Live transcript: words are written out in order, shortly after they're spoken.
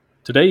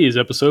Today's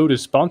episode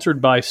is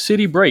sponsored by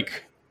City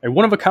Break, a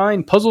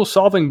one-of-a-kind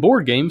puzzle-solving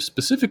board game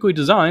specifically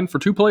designed for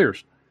two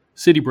players.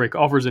 City Break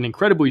offers an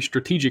incredibly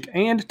strategic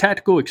and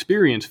tactical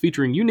experience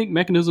featuring unique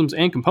mechanisms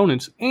and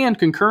components, and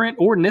concurrent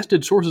or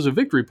nested sources of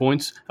victory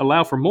points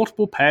allow for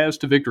multiple paths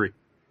to victory.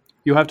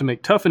 You'll have to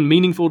make tough and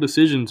meaningful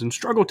decisions and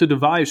struggle to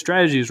devise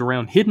strategies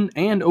around hidden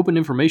and open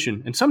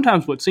information, and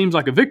sometimes what seems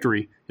like a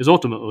victory is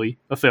ultimately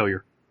a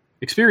failure.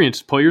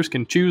 Experienced players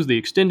can choose the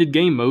extended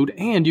game mode,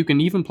 and you can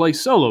even play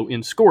solo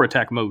in score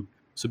attack mode.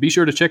 So be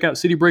sure to check out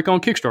City Break on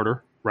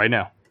Kickstarter right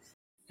now.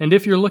 And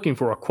if you're looking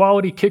for a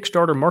quality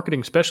Kickstarter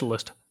marketing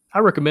specialist, I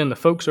recommend the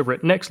folks over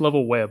at Next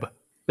Level Web.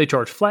 They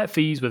charge flat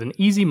fees with an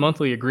easy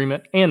monthly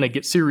agreement, and they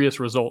get serious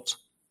results.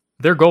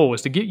 Their goal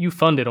is to get you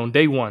funded on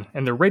day one,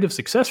 and their rate of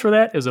success for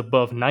that is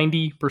above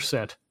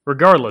 90%,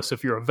 regardless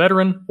if you're a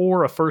veteran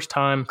or a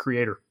first-time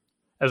creator.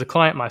 As a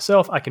client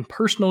myself, I can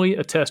personally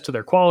attest to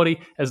their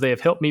quality, as they have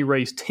helped me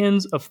raise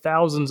tens of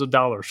thousands of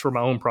dollars for my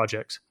own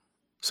projects.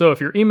 So if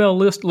your email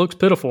list looks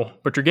pitiful,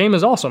 but your game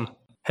is awesome,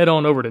 head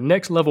on over to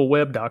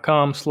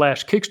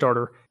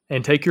nextlevelweb.com/Kickstarter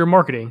and take your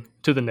marketing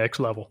to the next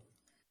level.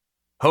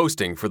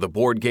 Hosting for the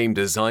Board Game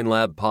Design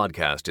Lab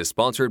podcast is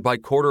sponsored by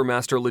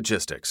Quartermaster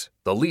Logistics,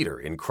 the leader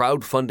in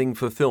crowdfunding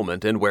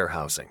fulfillment and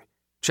warehousing.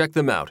 Check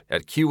them out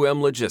at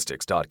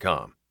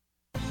qmlogistics.com.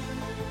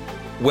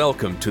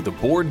 Welcome to the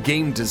Board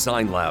Game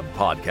Design Lab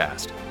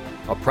podcast,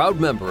 a proud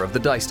member of the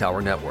Dice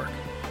Tower Network.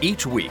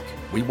 Each week,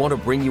 we want to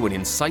bring you an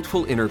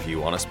insightful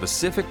interview on a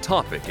specific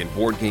topic in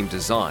board game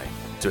design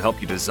to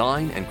help you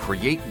design and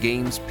create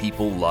games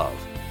people love.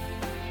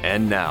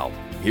 And now,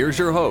 here's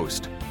your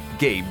host,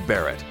 Gabe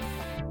Barrett.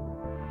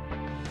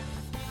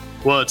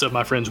 What's up,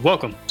 my friends?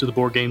 Welcome to the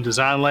Board Game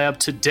Design Lab.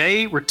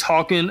 Today, we're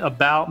talking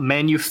about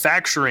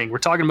manufacturing. We're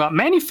talking about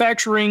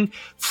manufacturing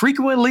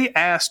frequently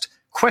asked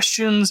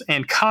questions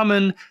and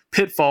common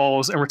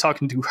pitfalls, and we're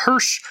talking to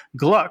Hirsch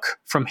Gluck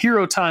from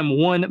Hero Time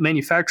 1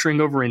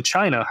 Manufacturing over in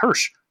China.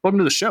 Hirsch, welcome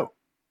to the show.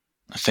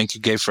 Thank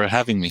you, Gabe, for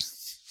having me.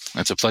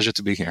 It's a pleasure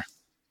to be here.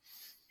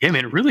 Yeah,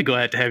 man, really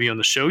glad to have you on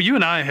the show. You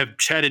and I have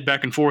chatted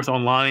back and forth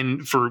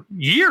online for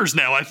years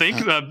now, I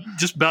think,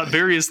 just about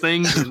various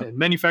things and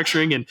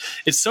manufacturing. And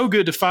it's so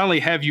good to finally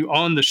have you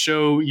on the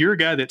show. You're a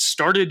guy that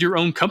started your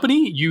own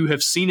company. You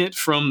have seen it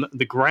from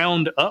the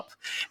ground up,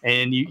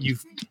 and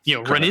you've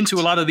run into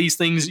a lot of these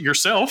things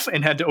yourself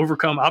and had to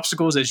overcome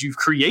obstacles as you've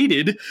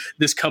created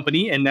this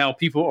company. And now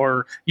people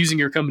are using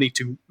your company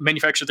to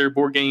manufacture their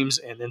board games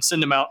and then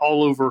send them out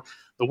all over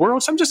the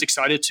world. So I'm just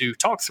excited to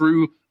talk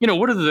through,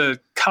 what are the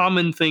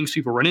common things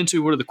people run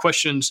into? What are the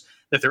questions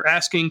that they're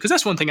asking? Because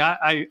that's one thing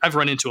I've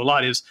run into a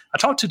lot is I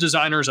talk to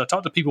designers, I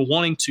talk to people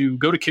wanting to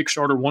go to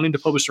Kickstarter, wanting to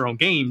publish their own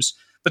games,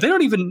 but they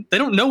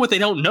don't know what they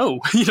don't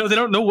know. They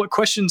don't know what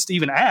questions to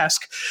even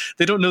ask.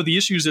 They don't know the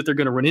issues that they're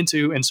going to run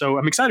into. And so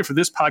I'm excited for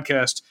this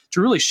podcast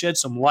to really shed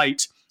some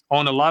light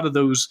on a lot of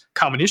those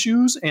common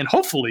issues and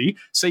hopefully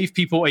save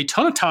people a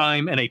ton of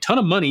time and a ton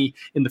of money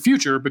in the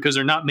future because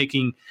they're not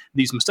making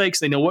these mistakes.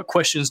 They know what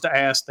questions to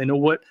ask. They know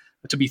what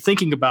to be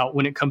thinking about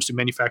when it comes to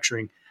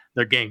manufacturing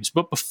their games.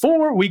 But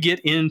before we get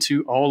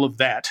into all of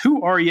that,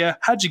 who are you?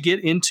 How'd you get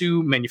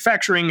into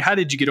manufacturing? How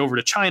did you get over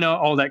to China?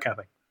 All that kind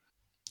of thing.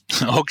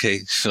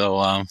 Okay. So,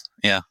 a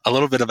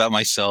little bit about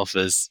myself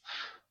is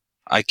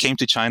I came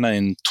to China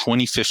in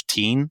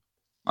 2015.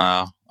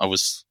 I'm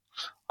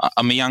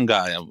a young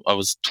guy. I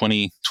was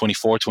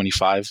 24,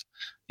 25,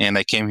 and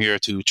I came here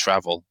to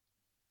travel.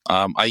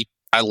 I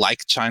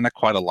like China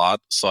quite a lot,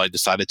 so I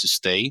decided to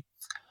stay.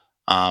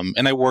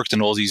 And I worked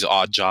in all these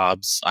odd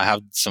jobs. I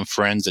have some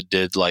friends that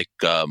did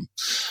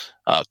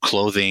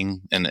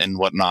clothing and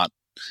whatnot.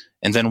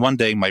 And then one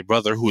day, my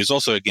brother, who is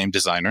also a game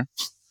designer,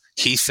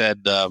 he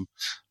said,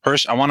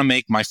 Hirsch, I want to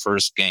make my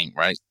first game,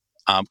 right?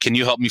 Can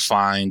you help me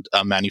find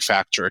a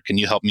manufacturer? Can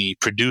you help me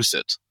produce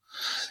it?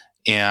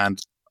 And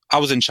I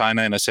was in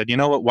China and I said, you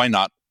know what, why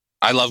not?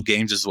 I love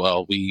games as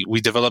well.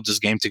 We developed this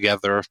game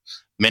together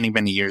many,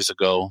 many years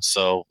ago.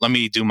 So let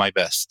me do my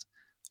best.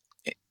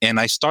 And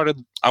I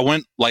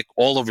went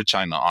all over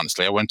China,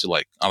 honestly. I went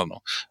to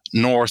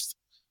north,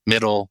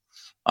 middle,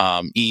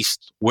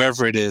 east,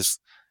 wherever it is,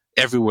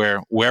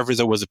 everywhere, wherever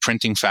there was a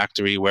printing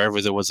factory,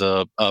 wherever there was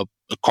a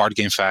card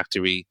game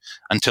factory,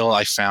 until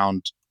I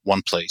found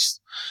one place.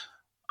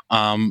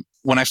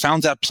 When I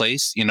found that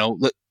place,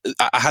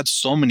 I had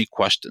so many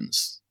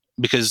questions,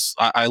 because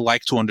I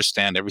like to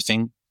understand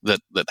everything that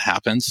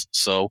happens.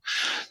 So,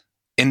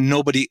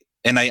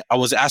 I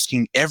was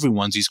asking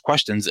everyone these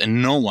questions,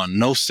 and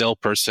no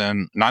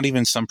salesperson, not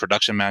even some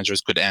production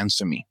managers could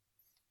answer me.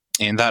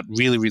 And that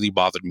really, really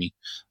bothered me.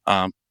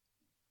 And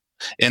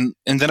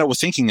then I was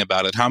thinking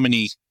about it, how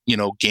many,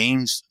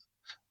 games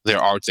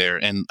there are there,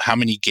 and how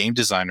many game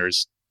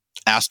designers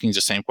asking the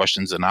same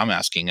questions that I'm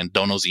asking and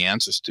don't know the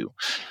answers to.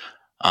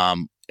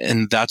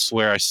 And that's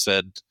where I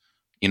said,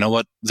 you know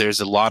what? There's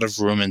a lot of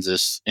room in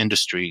this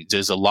industry.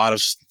 There's a lot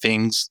of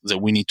things that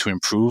we need to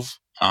improve.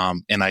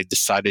 And I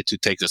decided to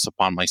take this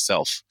upon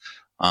myself.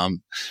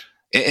 And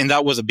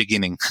that was a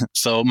beginning.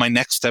 So my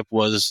next step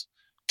was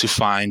to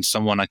find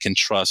someone I can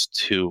trust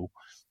to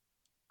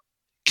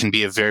can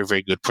be a very,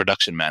 very good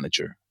production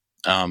manager.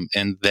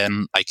 And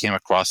then I came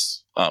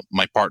across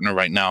my partner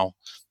right now,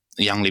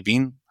 Yang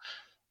Libin,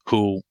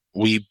 who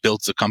we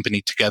built the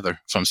company together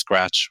from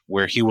scratch,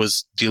 where he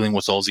was dealing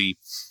with all the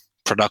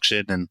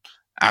production and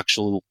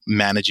actual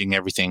managing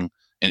everything,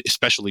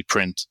 especially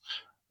print.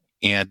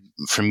 And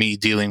for me,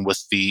 dealing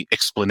with the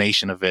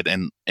explanation of it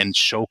and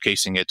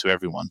showcasing it to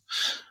everyone.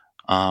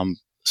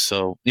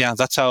 So yeah,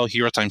 that's how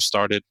Hero Time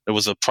started. It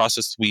was a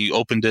process. We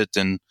opened it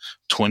in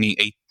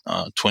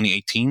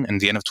 2018,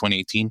 and the end of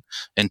 2018.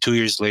 And 2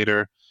 years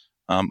later,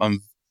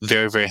 I'm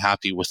very, very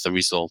happy with the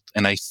result.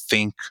 And I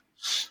think,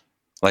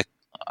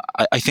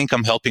 I think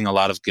I'm helping a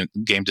lot of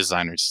game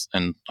designers,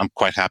 and I'm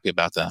quite happy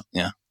about that.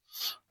 Yeah.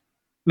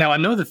 Now, I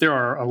know that there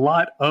are a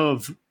lot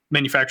of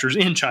manufacturers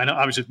in China.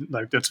 Obviously,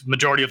 like that's the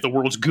majority of the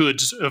world's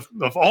goods of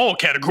all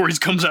categories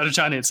comes out of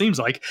China, it seems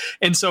like.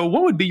 And so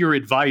what would be your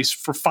advice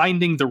for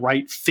finding the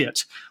right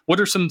fit? What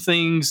are some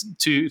things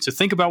to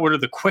think about? What are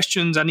the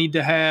questions I need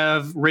to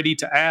have ready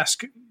to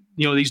ask,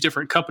 these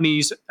different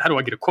companies? How do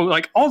I get a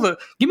quote?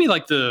 Give me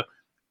like the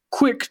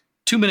quick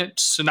 2-minute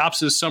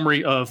synopsis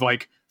summary of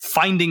like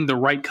finding the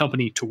right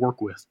company to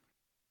work with.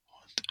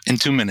 In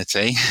 2 minutes,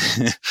 eh?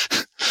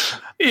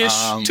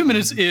 Ish. 2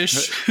 minutes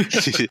ish.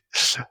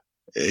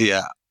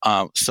 Yeah.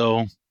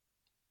 So,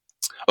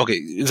 okay.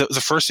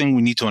 The first thing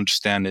we need to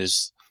understand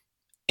is,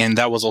 and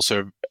that was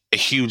also a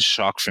huge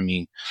shock for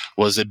me,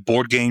 was that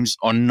board games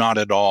are not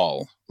at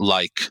all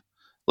like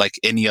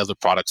any other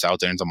products out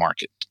there in the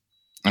market.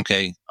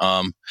 Okay.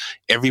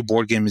 Every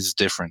board game is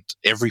different.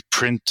 Every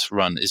print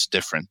run is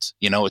different.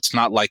 It's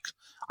not like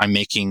I'm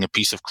making a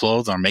piece of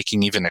clothing or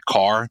making even a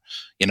car.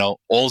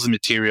 All the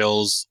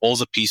materials, all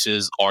the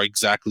pieces are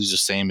exactly the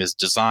same as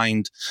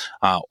designed,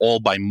 all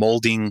by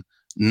molding.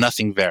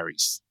 Nothing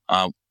varies.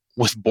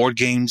 With board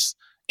games,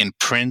 in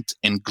print,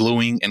 in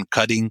gluing, and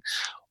cutting,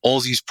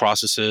 all these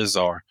processes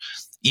are,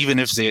 even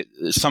if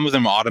some of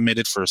them are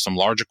automated for some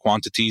larger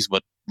quantities,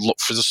 but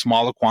for the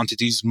smaller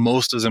quantities,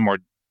 most of them are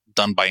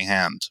done by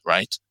hand,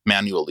 right?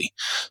 Manually.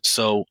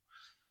 So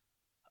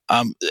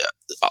a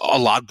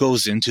lot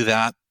goes into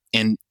that,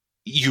 and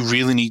you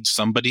really need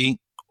somebody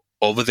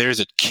over there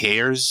that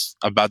cares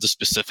about the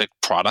specific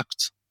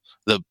product,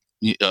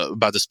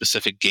 about the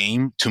specific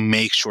game, to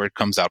make sure it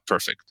comes out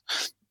perfect.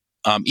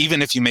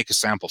 Even if you make a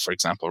sample, for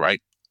example,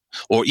 right?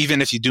 Or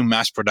even if you do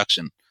mass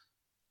production,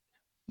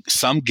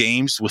 some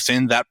games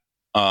within that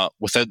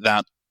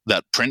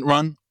print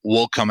run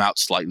will come out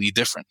slightly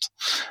different.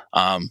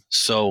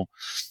 So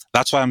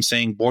that's why I'm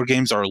saying board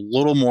games are a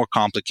little more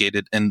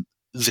complicated, and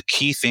the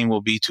key thing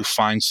will be to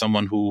find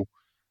someone who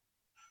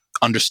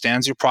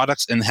understands your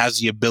products and has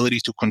the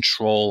ability to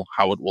control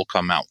how it will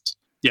come out.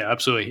 Yeah,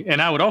 absolutely.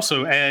 And I would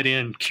also add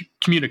in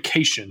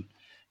communication.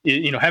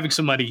 Having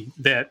somebody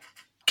that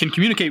can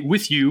communicate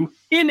with you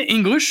in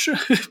English,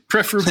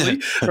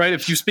 preferably, right?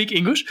 If you speak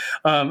English.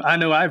 I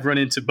know I've run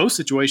into both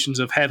situations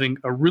of having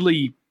a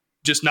really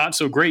just not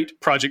so great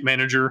project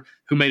manager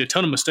who made a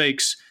ton of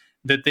mistakes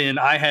that then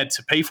I had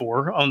to pay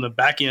for on the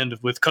back end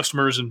with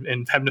customers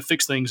and having to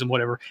fix things and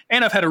whatever.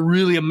 And I've had a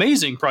really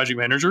amazing project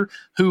manager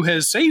who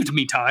has saved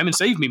me time and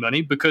saved me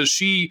money because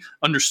she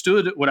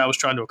understood what I was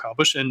trying to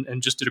accomplish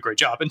and just did a great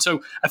job. And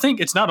so I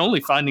think it's not only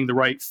finding the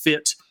right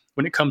fit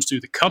when it comes to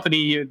the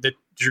company that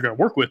you're going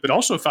to work with, but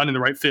also finding the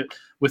right fit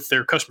with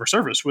their customer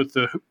service, with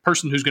the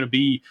person who's going to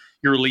be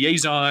your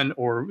liaison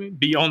or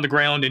be on the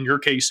ground, in your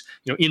case,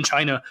 in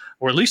China,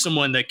 or at least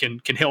someone that can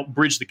help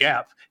bridge the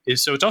gap.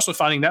 So it's also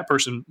finding that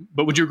person.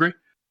 But would you agree?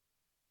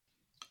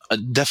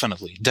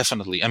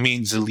 Definitely. I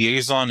mean, the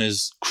liaison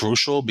is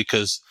crucial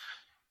because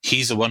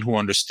he's the one who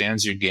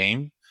understands your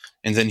game,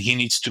 and then he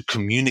needs to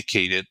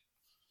communicate it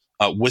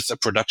with the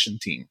production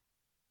team.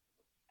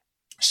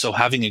 So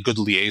having a good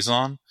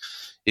liaison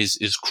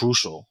is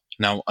crucial.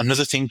 Now,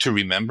 another thing to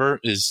remember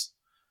is,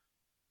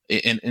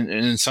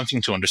 and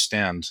something to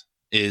understand,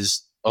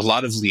 is a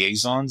lot of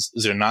liaisons,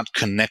 they're not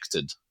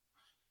connected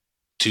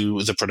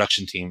to the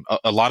production team.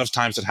 A lot of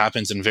times it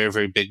happens in very,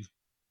 very big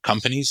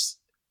companies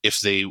if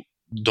they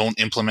don't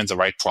implement the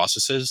right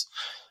processes,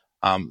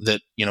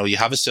 that, you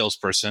have a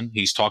salesperson,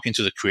 he's talking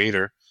to the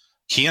creator,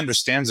 he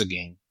understands the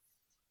game,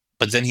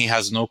 but then he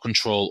has no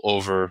control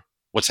over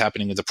what's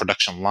happening in the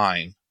production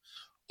line,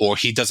 or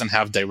he doesn't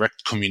have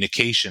direct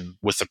communication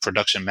with the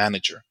production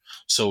manager.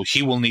 So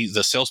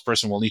the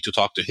salesperson will need to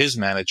talk to his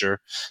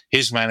manager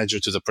to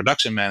the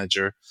production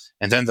manager,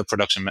 and then the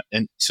production.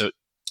 And so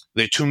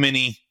there are too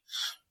many,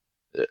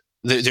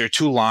 there are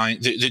two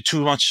lines, there are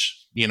too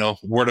much,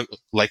 word,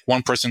 like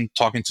one person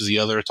talking to the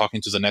other,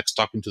 talking to the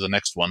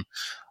next one.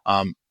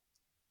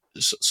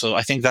 So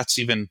I think that's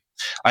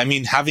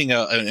having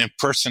a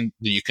person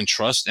that you can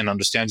trust and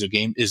understands your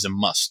game is a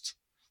must.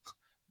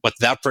 But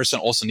that person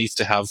also needs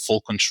to have full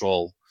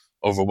control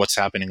over what's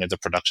happening at the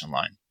production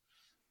line.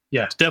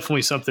 Yeah, it's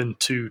definitely something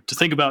to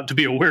think about, to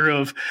be aware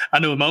of. I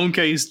know in my own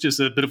case, just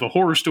a bit of a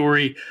horror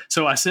story.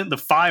 So I sent the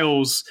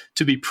files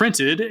to be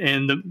printed,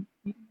 and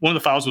one of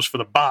the files was for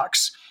the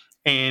box,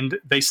 and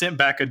they sent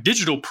back a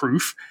digital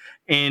proof,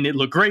 and it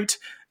looked great.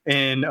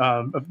 and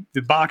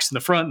the box in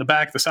the front, the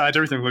back, the sides,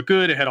 everything looked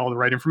good. It had all the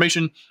right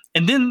information.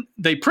 And then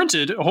they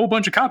printed a whole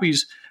bunch of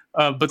copies,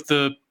 but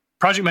the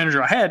project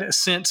manager I had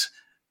sent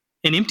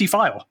an empty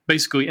file,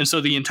 basically. And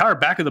so the entire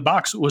back of the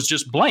box was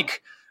just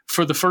blank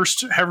for the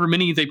first however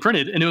many they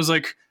printed. And it was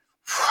like,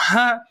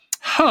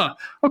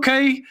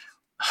 okay.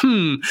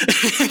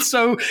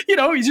 So, you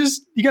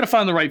got to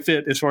find the right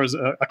fit as far as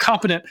a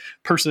competent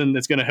person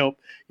that's going to help,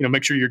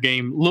 make sure your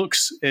game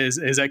looks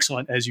as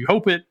excellent as you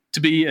hope it to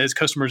be, as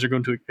customers are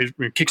going to,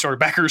 Kickstarter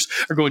backers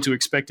are going to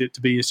expect it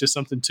to be. It's just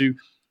something to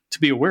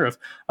be aware of.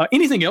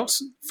 Anything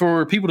else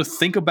for people to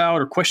think about,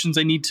 or questions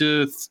they need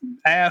to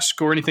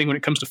ask, or anything when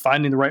it comes to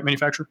finding the right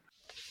manufacturer?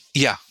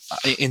 Yeah,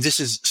 and this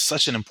is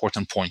such an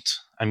important point.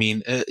 I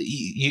mean,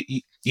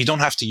 you don't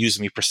have to use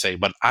me per se,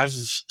 but I've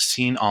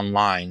seen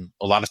online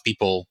a lot of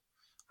people.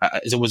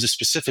 There was a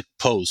specific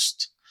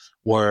post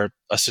where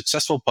a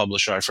successful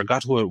publisher, I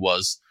forgot who it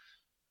was,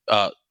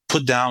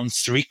 put down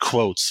 3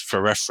 quotes for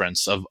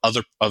reference of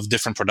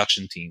different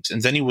production teams,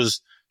 and then he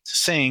was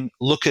saying,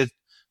 "Look at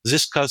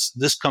this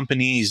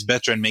company is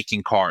better at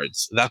making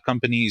cards. That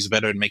company is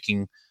better at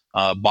making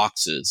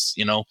boxes."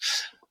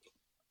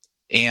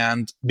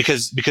 And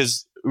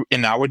because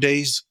in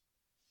nowadays,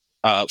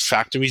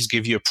 factories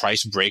give you a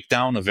price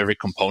breakdown of every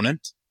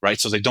component, right?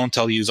 So they don't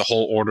tell you the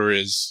whole order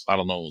is, I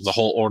don't know, the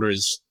whole order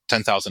is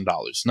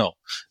 $10,000. No,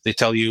 they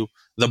tell you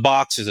the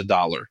box is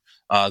 $1.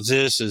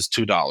 This is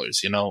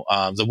 $2.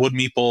 The wood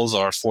meeples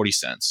are 40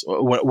 cents,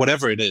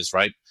 whatever it is,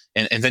 right?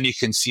 And then you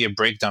can see a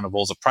breakdown of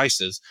all the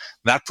prices.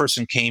 That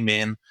person came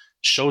in,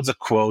 showed the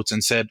quotes,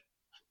 and said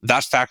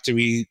that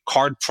factory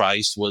card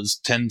price was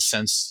 10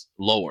 cents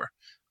lower.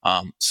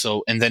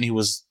 And then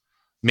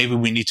maybe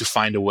we need to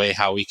find a way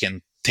how we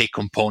can take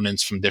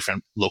components from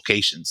different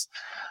locations.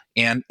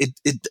 And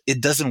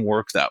it doesn't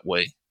work that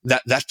way.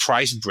 That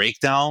price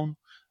breakdown,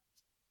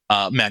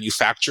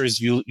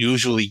 manufacturers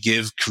usually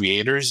give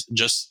creators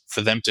just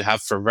for them to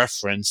have for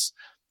reference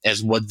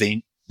as what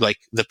they like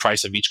the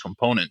price of each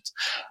component.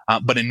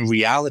 But in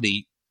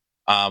reality,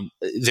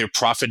 their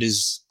profit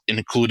is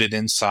included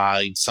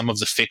inside. Some of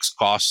the fixed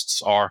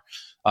costs are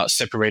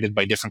separated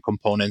by different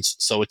components.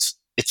 So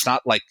it's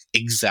not like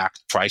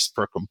exact price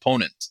per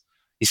component.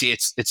 You see,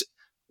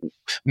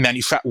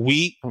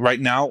 we right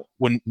now,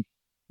 when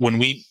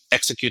we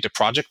execute a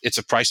project, it's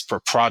a price per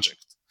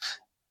project.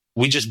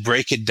 We just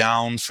break it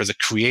down for the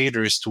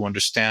creators to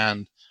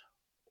understand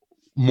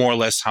more or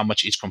less how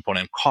much each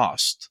component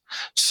costs.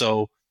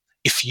 So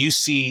if you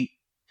see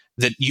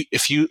that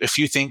if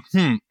you think,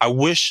 I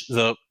wish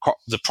the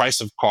price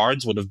of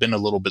cards would have been a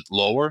little bit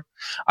lower.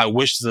 I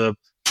wish the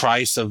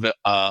price of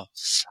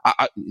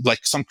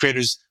like some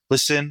creators,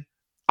 listen,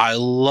 I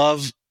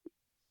love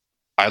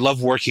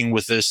working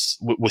with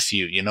with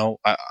you.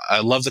 I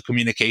love the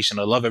communication.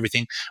 I love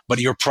everything, but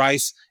your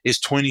price is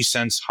 20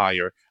 cents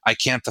higher. I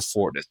can't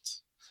afford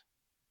it.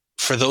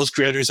 For those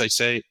creators, I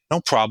say, no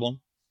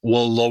problem.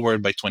 We'll lower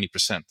it by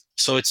 20%.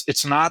 So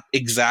it's not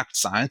exact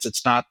science.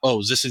 It's not,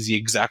 this is the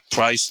exact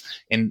price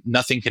and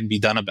nothing can be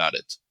done about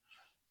it.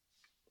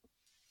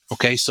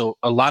 Okay. So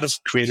a lot of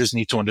creators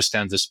need to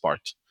understand this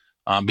part,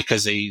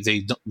 because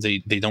they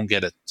don't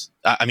get it.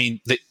 I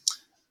mean,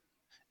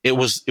 it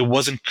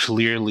wasn't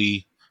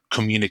clearly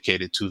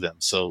communicated to them.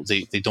 So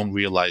they don't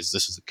realize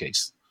this is the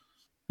case.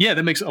 Yeah,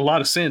 that makes a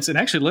lot of sense. And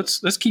actually,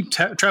 let's keep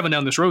traveling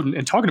down this road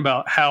and talking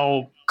about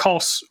how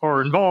costs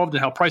are involved and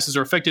how prices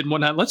are affected and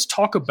whatnot. Let's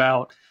talk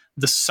about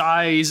the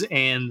size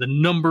and the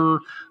number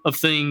of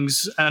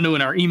things. I know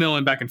in our email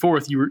and back and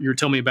forth, you were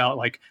telling me about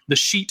like the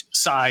sheet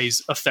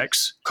size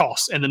affects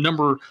costs and the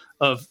number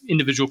of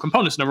individual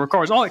components, number of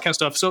cards, all that kind of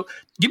stuff. So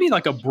give me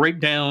like a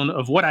breakdown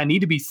of what I need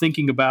to be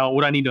thinking about,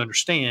 what I need to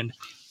understand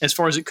as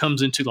far as it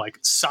comes into like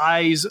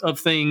size of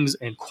things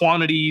and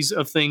quantities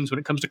of things when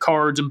it comes to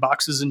cards and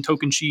boxes and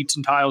token sheets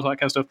and tiles, all that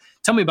kind of stuff.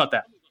 Tell me about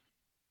that.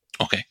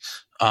 Okay.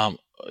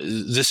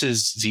 This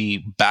is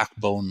the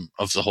backbone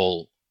of the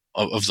whole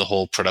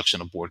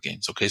production of board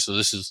games. Okay. So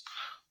this is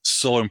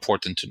so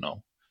important to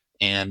know.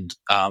 And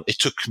it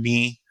took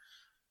me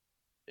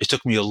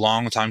a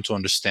long time to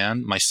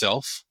understand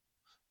myself,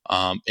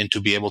 and to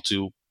be able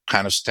to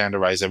kind of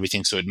standardize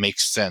everything so it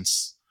makes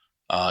sense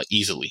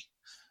easily.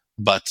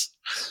 But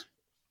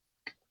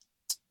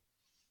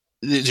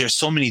there's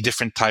so many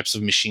different types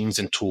of machines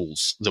and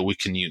tools that we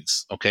can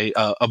use. Okay,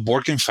 a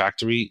board game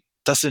factory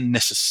doesn't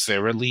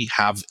necessarily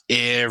have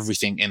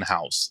everything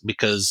in-house,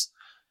 because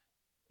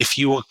if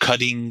you are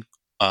cutting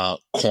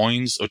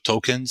coins or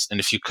tokens, and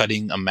if you're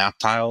cutting a map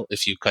tile,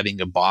 if you're cutting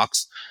a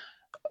box,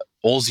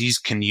 all these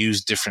can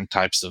use different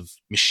types of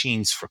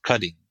machines for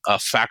cutting. A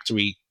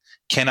factory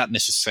cannot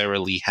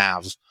necessarily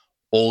have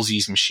all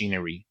these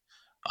machinery.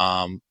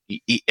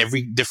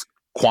 Every different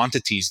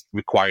quantities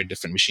require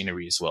different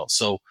machinery as well.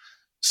 So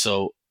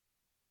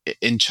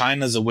in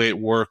China, the way it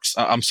works,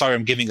 I'm sorry,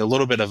 I'm giving a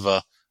little bit of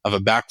a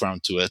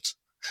background to it,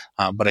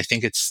 but I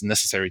think it's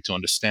necessary to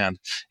understand.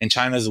 In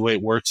China, the way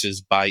it works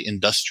is by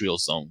industrial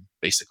zone,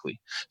 basically.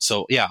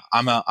 So yeah,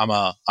 I'm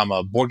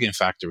a board game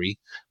factory,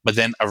 but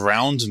then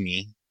around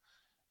me,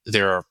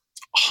 there are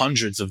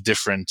hundreds of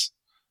different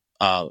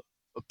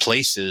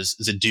places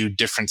that do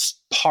different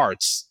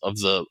parts of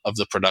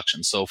the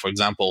production. So, for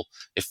example,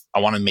 if I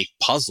want to make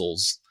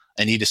puzzles,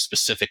 I need a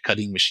specific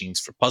cutting machines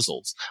for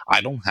puzzles.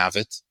 I don't have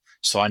it,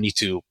 so I need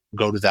to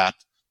go to that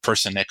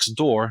person next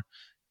door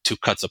to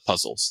cut the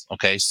puzzles.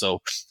 Okay,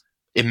 so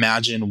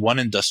imagine one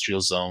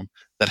industrial zone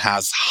that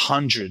has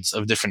hundreds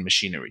of different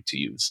machinery to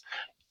use.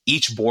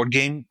 Each board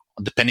game,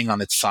 depending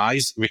on its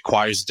size,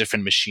 requires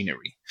different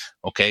machinery.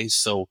 Okay,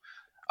 so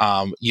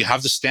you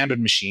have the standard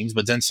machines,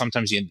 but then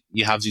sometimes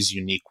you have these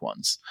unique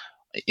ones.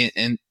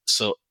 And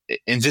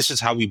this is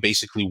how we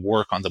basically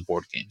work on the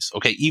board games.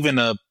 Okay, even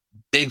a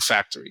big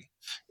factory,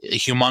 a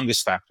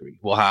humongous factory,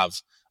 will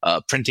have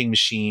a printing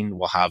machine,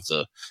 will have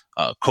the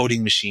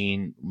coding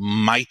machine,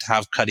 might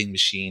have cutting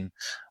machine,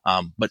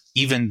 but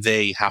even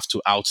they have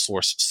to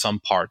outsource some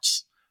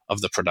parts of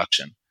the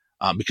production.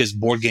 Because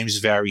board games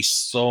vary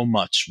so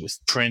much with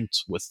print,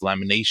 with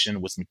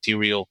lamination, with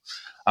material.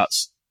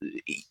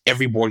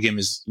 Every board game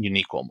is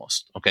unique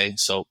almost. Okay,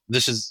 so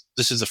this is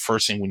the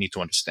first thing we need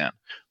to understand.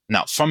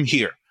 Now, from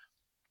here,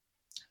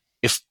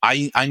 if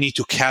I need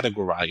to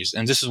categorize,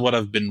 and this is what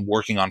I've been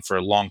working on for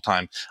a long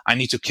time, I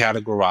need to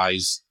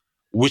categorize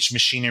which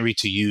machinery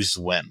to use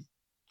when.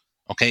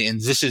 Okay, and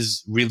this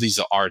is really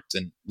the art,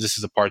 and this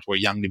is the part where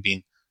Yang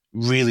Nabin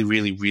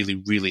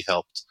really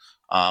helped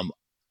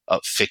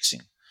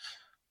fixing.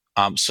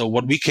 So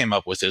what we came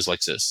up with is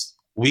like this: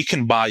 we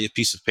can buy a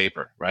piece of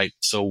paper, right?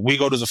 So we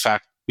go to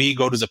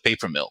the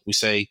paper mill. We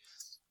say,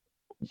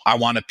 I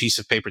want a piece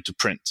of paper to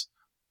print.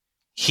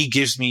 He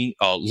gives me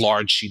a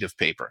large sheet of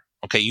paper.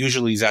 Okay,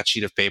 usually that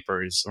sheet of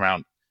paper is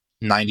around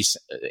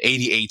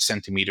 88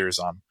 centimeters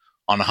on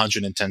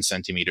 110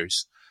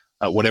 centimeters,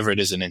 whatever it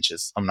is in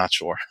inches. I'm not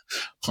sure.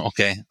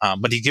 Okay,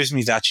 but he gives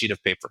me that sheet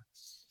of paper.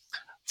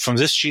 From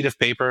this sheet of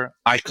paper,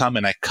 I come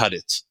and I cut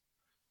it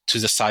to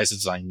the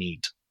sizes I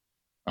need.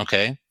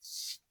 Okay,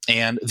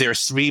 and there are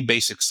 3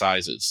 basic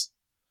sizes.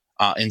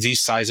 And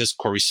these sizes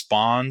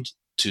correspond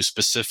to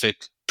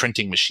specific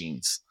printing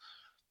machines.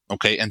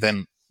 Okay, and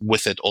then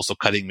with it also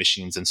cutting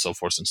machines and so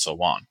forth and so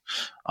on.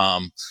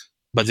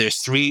 But there's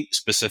 3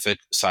 specific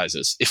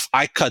sizes. If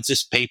I cut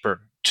this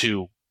paper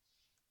to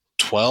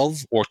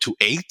 12 or to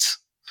 8,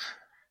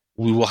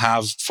 we will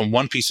have from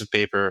one piece of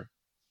paper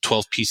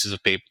 12 pieces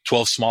of paper,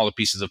 12 smaller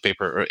pieces of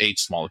paper, or 8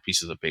 smaller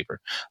pieces of paper.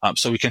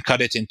 So we can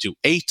cut it into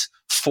 8,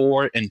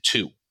 4, and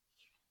 2.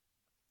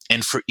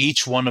 And for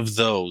each one of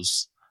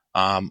those,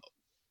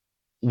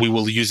 we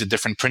will use a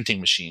different printing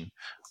machine,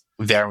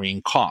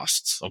 varying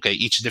costs. Okay,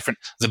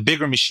 the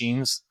bigger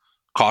machines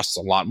cost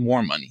a lot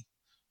more money.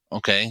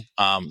 Okay,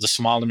 the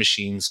smaller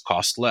machines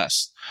cost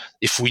less.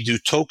 If we do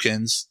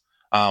tokens,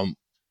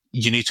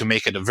 you need to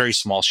make it a very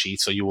small sheet,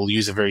 so you will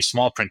use a very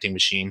small printing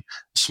machine,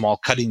 small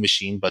cutting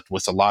machine, but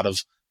with a lot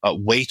of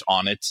weight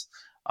on it.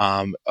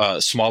 A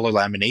smaller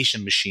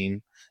lamination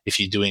machine if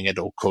you're doing it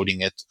or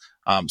coding it.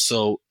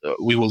 So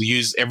we will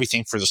use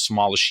everything for the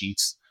smaller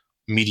sheets,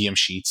 medium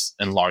sheets,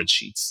 and large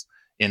sheets.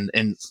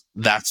 And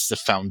that's the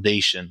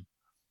foundation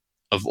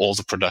of all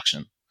the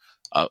production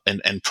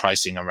and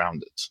pricing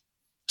around it.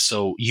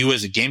 So you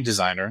as a game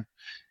designer,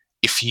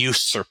 if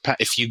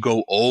you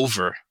go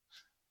over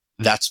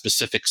that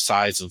specific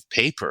size of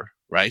paper,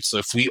 right? So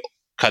if we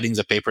cutting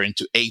the paper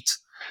into 8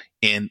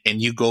 and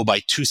you go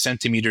by 2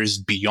 centimeters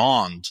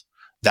beyond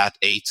that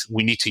 8,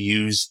 we need to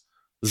use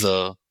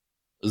the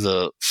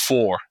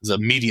 4, the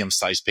medium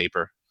sized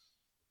paper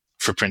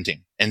for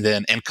printing and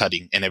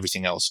cutting and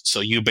everything else. So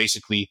you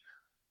basically,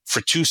 for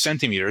 2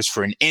 centimeters,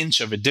 for an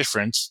inch of a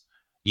difference,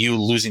 you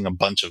losing a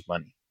bunch of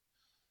money.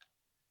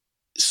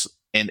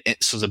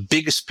 So the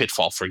biggest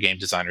pitfall for game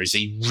designers,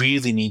 they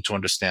really need to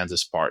understand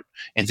this part,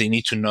 and they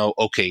need to know,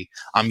 okay,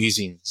 I'm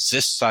using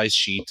this size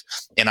sheet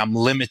and I'm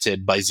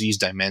limited by these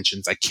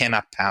dimensions. I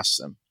cannot pass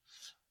them.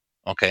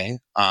 Okay.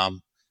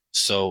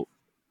 So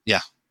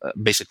yeah,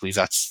 basically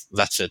that's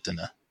it.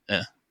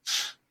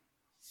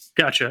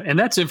 Gotcha. And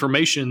that's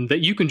information that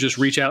you can just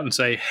reach out and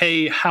say,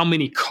 hey, how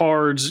many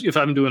cards, if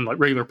I'm doing like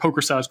regular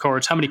poker size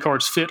cards, how many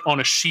cards fit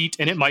on a sheet?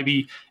 And it might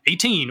be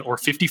 18 or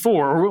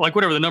 54 or like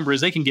whatever the number is.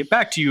 They can get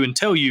back to you and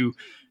tell you,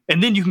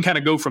 and then you can kind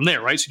of go from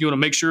there, right? So you want to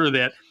make sure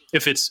that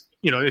if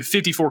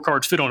 54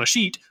 cards fit on a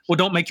sheet, well,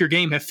 don't make your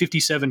game have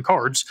 57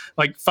 cards.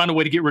 Like, find a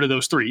way to get rid of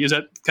those 3. Is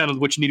that kind of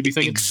what you need to be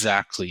thinking?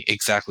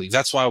 Exactly.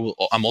 That's why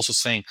I'm also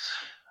saying,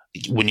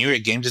 when you're a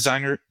game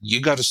designer,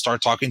 you got to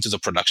start talking to the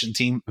production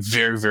team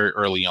very, very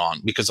early on,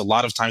 because a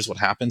lot of times what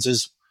happens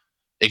is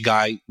a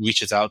guy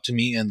reaches out to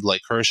me and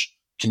like, Hirsch,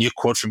 can you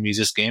quote from me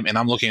this game? And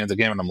I'm looking at the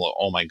game and I'm like,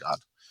 oh my God,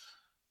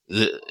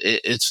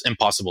 it's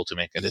impossible to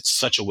make it. It's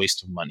such a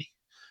waste of money.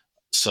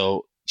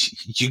 So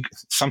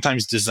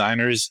sometimes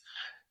designers,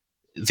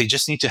 they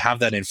just need to have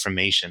that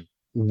information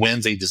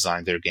when they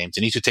design their games.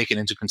 They need to take it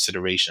into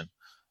consideration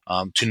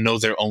to know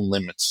their own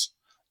limits.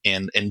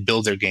 And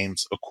build their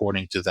games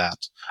according to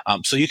that.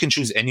 So you can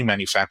choose any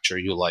manufacturer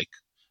you like.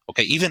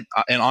 Okay,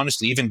 and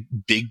honestly, even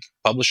big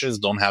publishers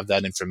don't have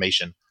that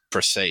information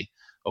per se.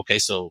 Okay,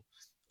 so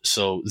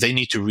they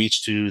need to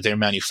reach to their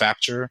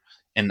manufacturer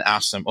and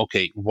ask them,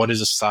 okay, what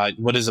is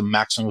a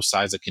maximum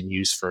size I can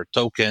use for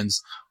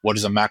tokens? What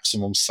is a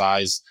maximum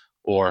size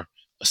or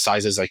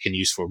sizes I can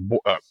use for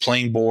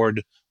playing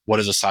board? What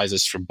is the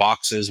sizes for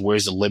boxes?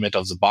 Where's the limit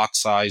of the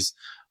box size?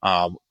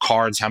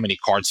 Cards, how many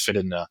cards fit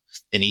in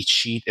each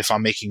sheet? If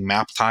I'm making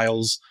map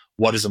tiles,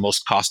 what is the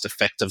most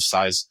cost-effective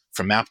size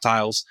for map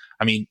tiles?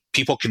 I mean,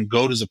 people can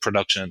go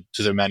to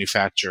their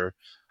manufacturer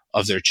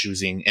of their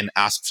choosing and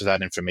ask for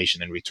that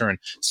information in return.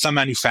 Some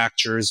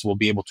manufacturers will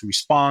be able to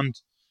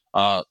respond,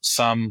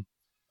 some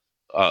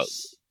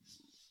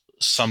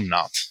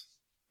not.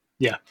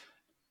 Yeah.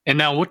 And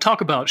now we'll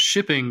talk about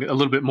shipping a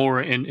little bit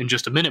more in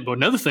just a minute. But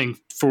another thing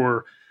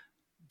for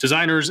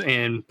designers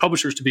and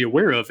publishers to be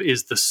aware of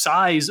is the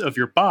size of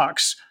your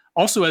box,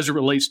 also as it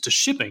relates to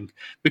shipping.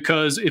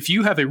 Because if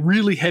you have a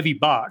really heavy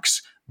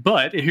box,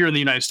 but here in the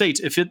United States,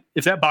 if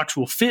that box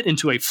will fit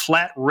into a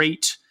flat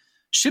rate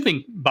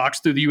shipping box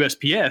through the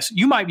USPS,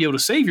 you might be able to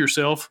save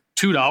yourself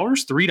 $2,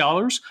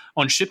 $3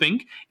 on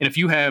shipping. And if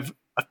you have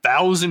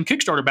 1,000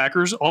 Kickstarter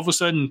backers, all of a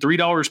sudden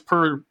 $3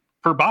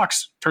 per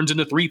box turns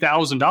into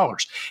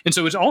 $3,000. And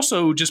so it's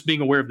also just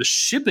being aware of the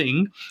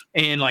shipping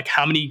and like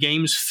how many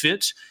games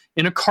fit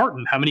in a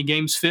carton, how many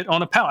games fit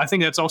on a pallet. I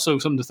think that's also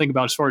something to think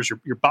about as far as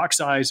your box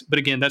size. But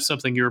again, that's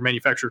something your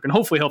manufacturer can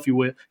hopefully help you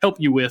with.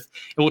 And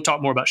we'll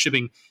talk more about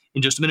shipping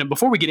in just a minute.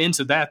 Before we get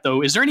into that,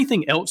 though, is there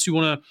anything else you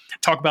want to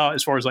talk about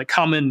as far as like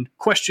common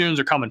questions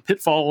or common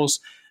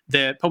pitfalls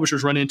that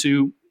publishers run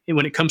into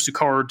when it comes to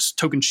cards,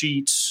 token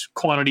sheets,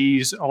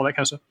 quantities, all that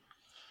kind of stuff?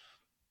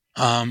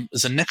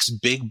 The next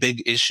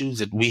big issue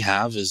that we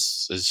have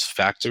is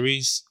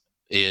factories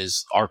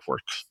is artwork.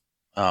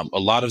 A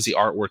lot of the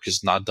artwork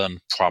is not done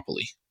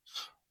properly,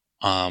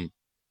 and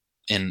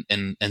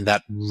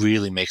that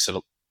really makes it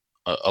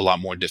a lot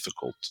more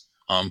difficult.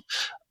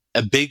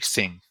 A big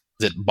thing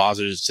that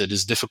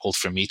is difficult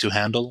for me to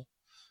handle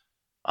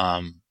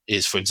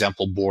is, for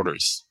example,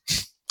 borders.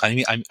 I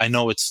mean, I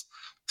know it's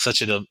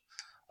such a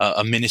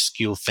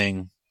minuscule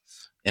thing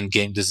in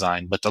game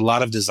design, but a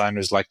lot of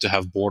designers like to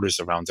have borders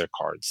around their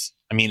cards.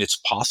 I mean, it's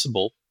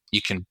possible,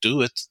 you can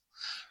do it,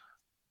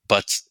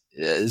 but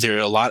there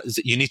are a lot.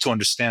 You need to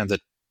understand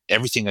that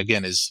everything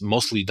again is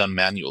mostly done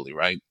manually,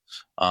 right?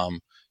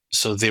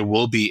 So there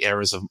will be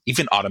errors of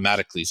even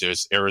automatically.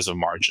 There's errors of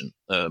margin.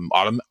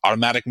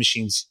 Automatic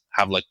machines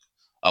have like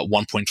a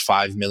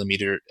 1.5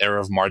 millimeter error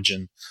of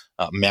margin.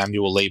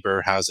 Manual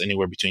labor has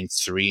anywhere between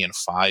 3 and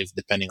 5,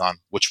 depending on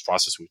which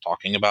process we're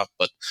talking about.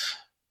 But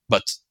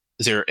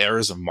there are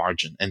errors of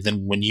margin, and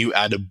then when you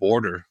add a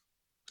border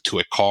to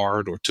a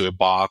card or to a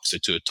box or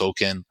to a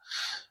token,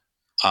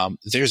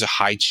 there's a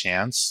high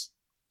chance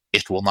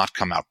it will not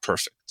come out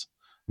perfect,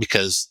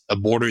 because a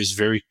border is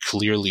very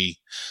clearly,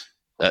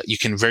 you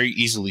can very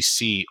easily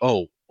see,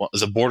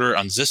 the border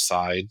on this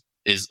side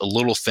is a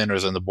little thinner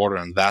than the border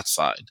on that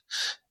side.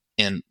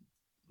 And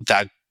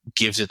that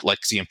gives it like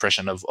the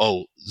impression of,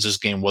 this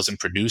game wasn't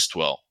produced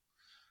well.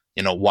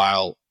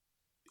 While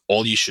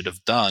all you should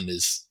have done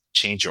is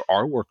change your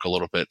artwork a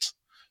little bit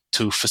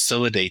to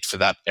facilitate for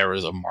that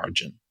errors of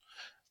margin.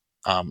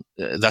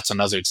 That's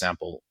another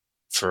example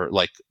for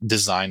like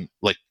design.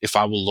 Like if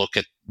I will look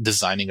at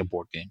designing a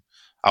board game,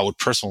 I would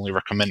personally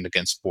recommend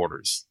against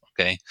borders.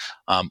 Okay.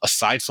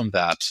 Aside from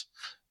that,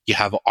 you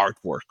have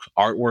artwork.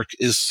 Artwork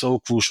is so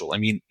crucial. I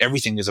mean,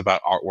 everything is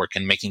about artwork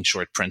and making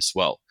sure it prints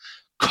well.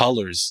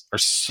 Colors are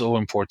so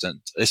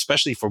important,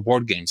 especially for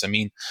board games. I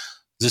mean,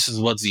 this is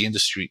what the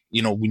industry,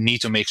 we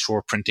need to make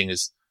sure printing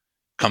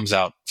comes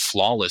out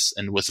flawless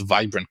and with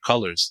vibrant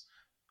colors.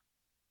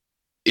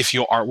 If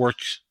your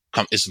artwork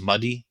is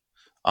muddy,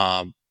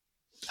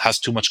 has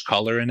too much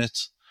color in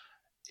it,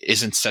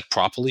 isn't set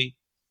properly,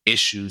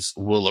 issues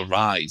will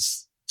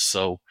arise.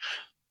 So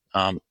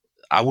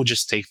I would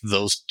just take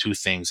those two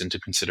things into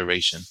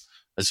consideration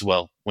as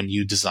well when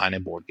you design a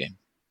board game.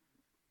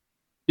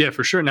 Yeah,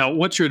 for sure. Now,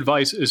 what's your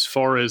advice as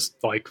far as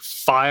like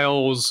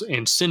files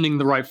and sending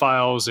the right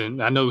files?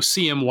 And I know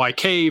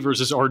CMYK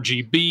versus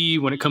RGB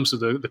when it comes to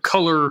the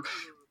color.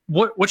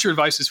 What's your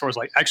advice as far as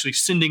like actually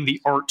sending the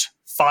art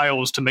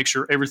files to make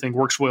sure everything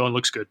works well and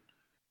looks good?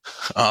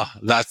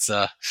 This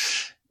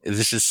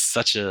is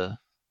such an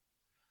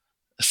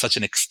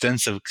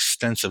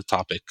extensive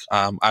topic.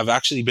 I've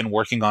actually been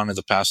working on in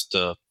the past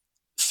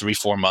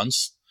 3-4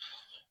 months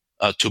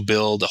to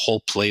build a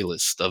whole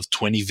playlist of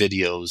 20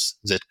 videos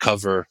that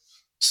cover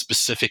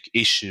specific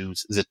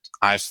issues that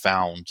I've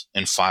found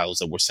in files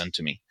that were sent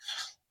to me,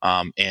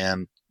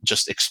 and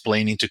just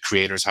explaining to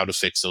creators how to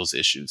fix those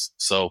issues.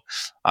 So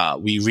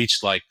we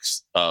reached like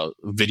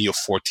video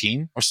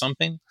 14 or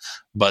something,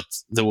 but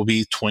there will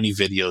be 20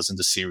 videos in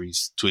the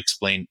series to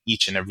explain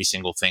each and every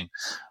single thing.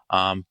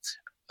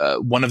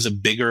 One of the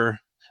bigger,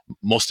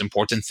 most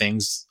important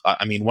things,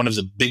 one of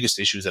the biggest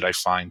issues that I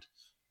find,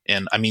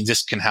 and I mean,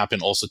 this can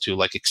happen also to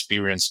like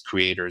experienced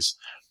creators,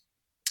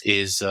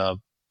 is,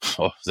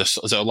 there's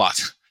a lot.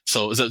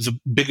 So the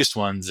biggest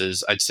ones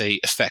is, I'd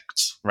say,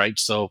 effects, right?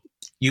 So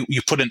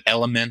you put an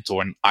element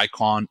or an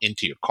icon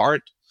into your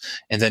cart,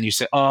 and then you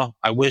say,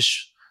 I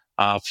wish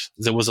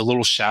there was a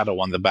little shadow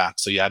on the back,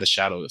 so you had a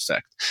shadow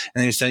effect.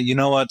 And then you say, you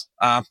know what?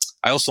 I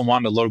also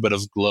want a little bit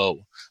of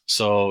glow,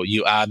 so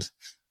you add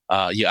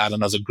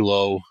another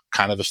glow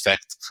kind of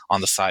effect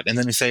on the side. And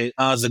then you say,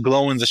 the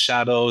glow and the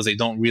shadows, they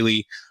don't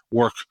really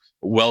work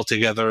well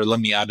together. Let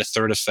me add a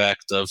third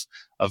effect of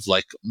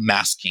like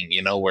masking,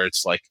 where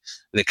it's like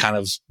they kind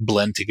of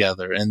blend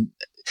together. And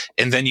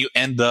then you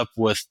end up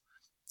with,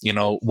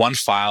 one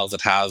file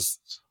that has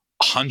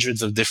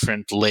hundreds of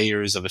different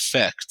layers of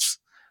effects.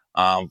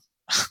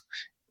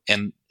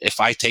 And if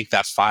I take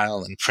that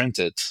file and print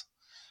it,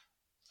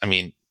 I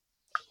mean,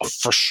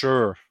 for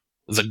sure,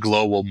 the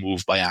glow will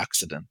move by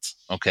accident.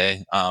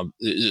 Okay.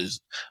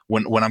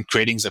 When I'm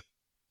creating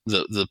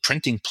the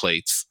printing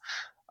plates,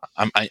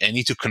 I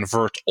need to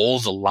convert all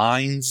the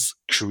lines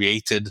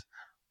created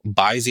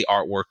by the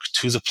artwork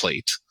to the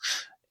plate.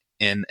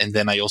 And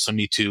then I also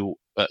need to,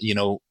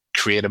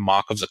 create a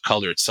mock of the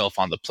color itself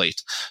on the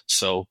plate.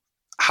 So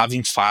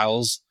having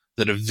files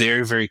that are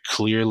very, very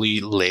clearly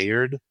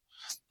layered,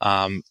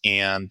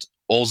 and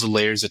all the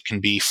layers that can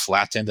be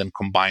flattened and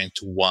combined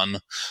to one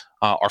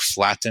are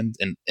flattened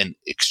and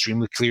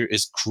extremely clear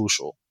is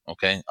crucial.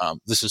 Okay.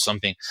 This is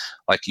something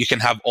like you can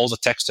have all the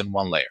text in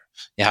one layer.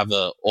 You have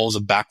all the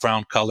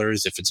background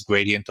colors, if it's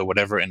gradient or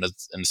whatever, in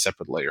a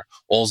separate layer,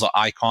 all the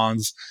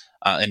icons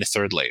in a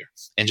third layer,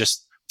 and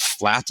just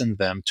flatten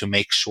them to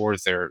make sure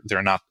there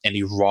are not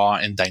any raw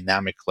and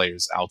dynamic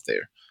layers out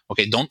there.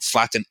 Okay. Don't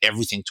flatten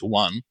everything to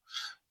one.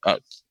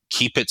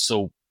 Keep it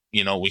so,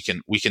 we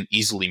can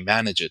easily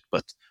manage it.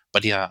 But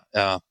yeah,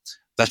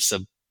 that's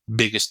the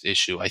biggest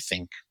issue, I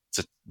think,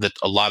 that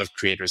a lot of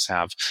creators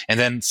have. And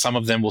then some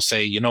of them will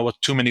say, you know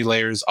what, too many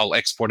layers, I'll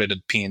export it as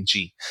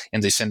PNG,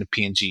 and they send a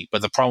PNG.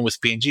 But the problem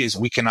with PNG is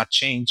we cannot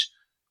change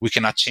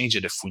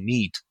it if we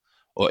need.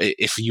 Or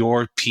if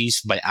your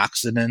piece by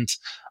accident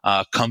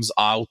comes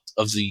out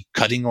of the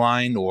cutting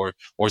line or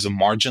the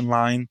margin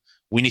line,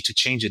 we need to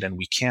change it and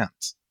we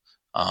can't.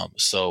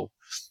 So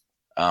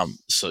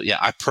yeah,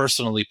 I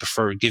personally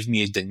prefer give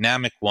me a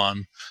dynamic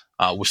one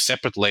with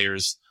separate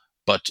layers,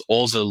 but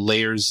all the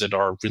layers that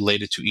are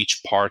related to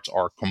each part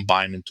are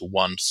combined into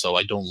one, so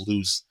I don't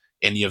lose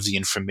any of the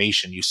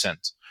information you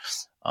sent.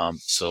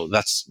 So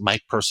that's my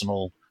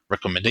personal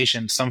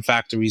recommendation. Some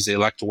factories, they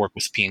like to work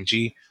with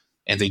PNG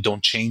and they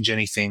don't change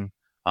anything.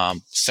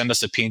 Send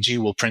us a PNG,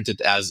 we'll print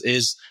it as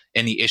is.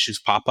 Any issues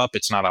pop up,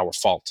 it's not our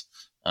fault.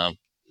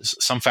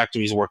 Some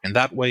factories work in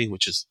that way,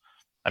 which is,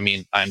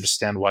 I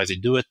understand why they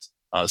do it.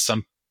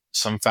 Some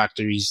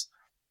factories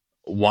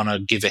want to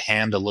give a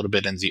hand a little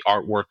bit in the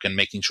artwork and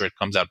making sure it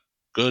comes out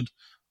good,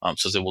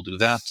 so they will do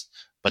that.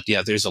 But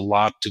yeah, there's a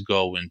lot to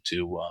go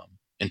into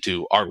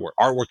artwork.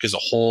 Artwork is a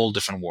whole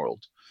different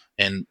world,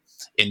 and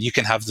you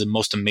can have the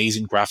most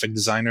amazing graphic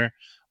designer,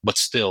 but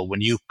still,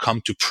 when you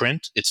come to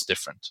print, it's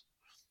different.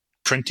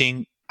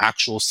 Printing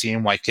actual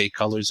CMYK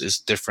colors is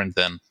different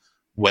than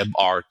web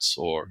art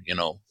or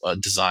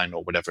design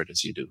or whatever it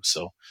is you do.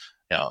 So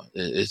yeah,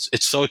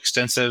 it's so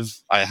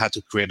extensive. I had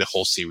to create a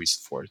whole series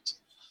for it.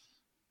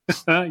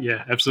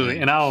 Yeah,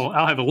 absolutely. And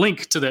I'll have a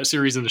link to that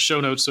series in the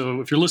show notes.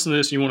 So if you're listening to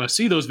this and you want to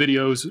see those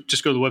videos,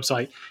 just go to the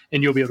website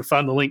and you'll be able to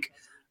find the link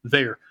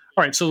there.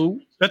 All right.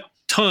 So a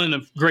ton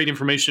of great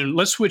information.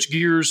 Let's switch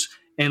gears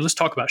and let's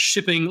talk about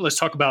shipping. Let's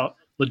talk about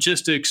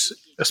logistics,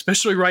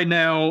 especially right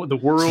now. The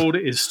world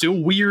is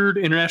still weird.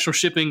 International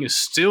shipping is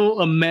still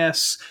a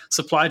mess.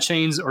 Supply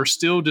chains are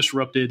still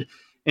disrupted.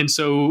 And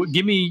so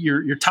give me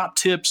your top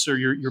tips or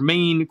your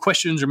main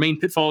questions or main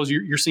pitfalls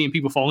you're seeing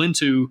people fall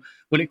into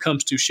when it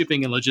comes to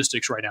shipping and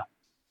logistics right now.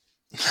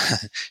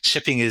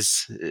 Shipping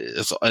is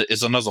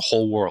another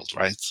whole world,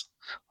 right?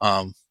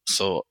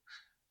 So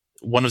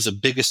one of the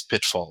biggest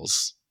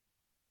pitfalls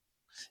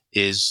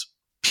is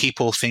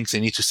people think they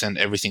need to send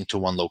everything to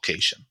one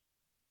location.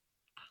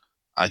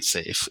 I'd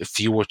say if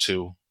you were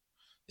to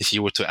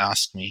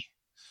ask me,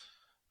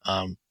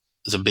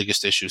 the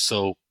biggest issue.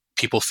 So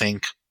people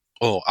think,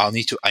 oh, I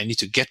need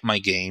to get my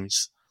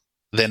games,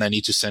 then I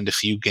need to send a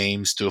few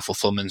games to a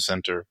fulfillment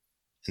center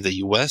in the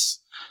US.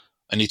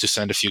 I need to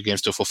send a few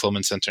games to a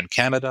fulfillment center in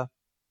Canada,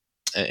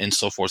 and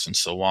so forth and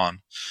so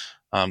on.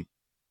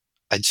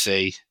 I'd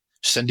say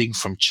sending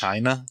from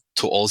China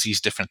to all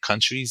these different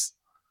countries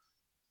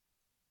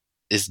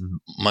is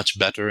much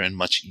better and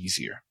much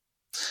easier.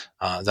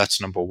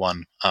 That's number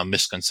one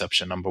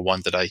misconception, number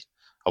one that I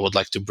would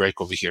like to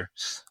break over here.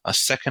 A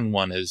second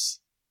one is,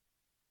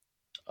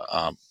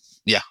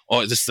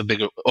 this is a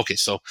bigger, okay,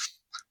 so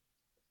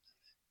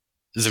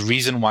the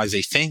reason why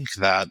they think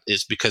that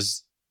is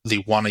because they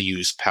want to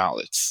use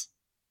pallets.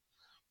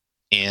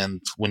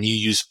 And when you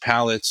use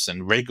pallets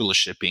and regular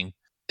shipping,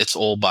 it's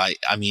all by,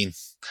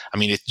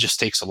 it just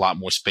takes a lot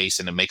more space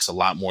and it makes a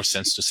lot more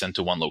sense to send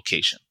to one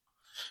location.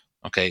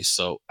 Okay,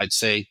 so I'd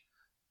say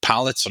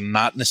pallets are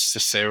not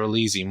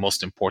necessarily the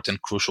most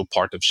important, crucial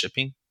part of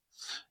shipping.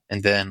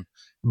 And then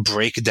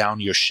break down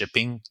your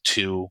shipping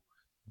to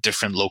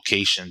different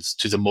locations,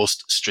 to the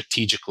most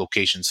strategic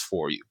locations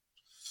for you.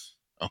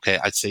 Okay,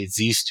 I'd say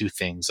these two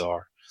things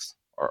are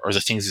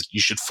the things that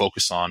you should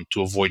focus on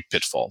to avoid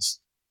pitfalls.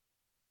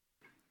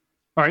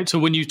 All right. So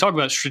when you talk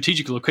about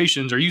strategic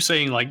locations, are you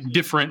saying like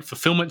different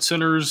fulfillment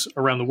centers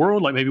around the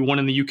world, like maybe one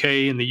in the UK,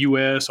 in the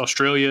US,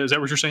 Australia? Is that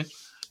what you're saying?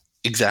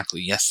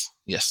 Exactly.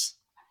 Yes.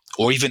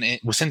 Or even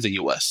within the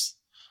US,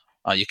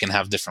 you can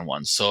have different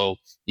ones. So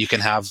you can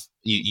have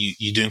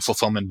you doing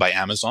fulfillment by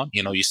Amazon.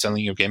 You're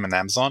selling your game on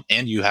Amazon,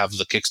 and you have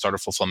the Kickstarter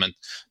fulfillment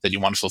that you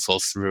want to fulfill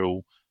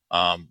through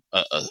a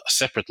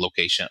separate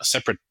location, a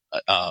separate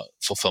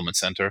fulfillment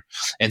center,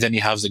 and then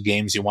you have the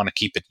games you want to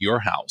keep at your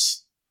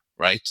house,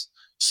 right?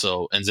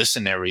 So in this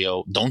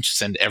scenario, don't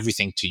send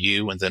everything to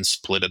you and then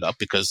split it up,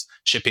 because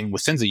shipping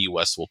within the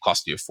US will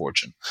cost you a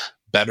fortune.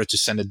 Better to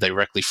send it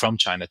directly from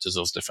China to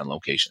those different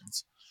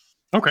locations.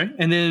 Okay.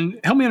 And then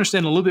help me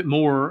understand a little bit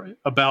more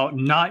about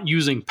not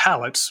using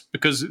pallets,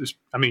 because,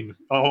 I mean,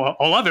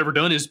 all I've ever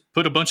done is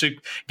put a bunch of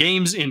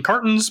games in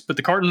cartons, put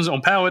the cartons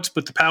on pallets,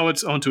 put the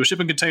pallets onto a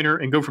shipping container,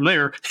 and go from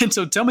there. And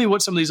so tell me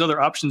what some of these other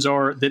options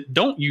are that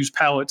don't use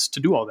pallets to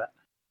do all that.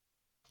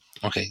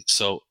 Okay.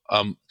 So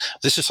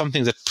this is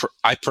something that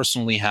I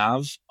personally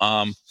have.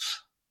 I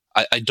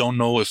don't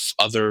know if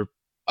other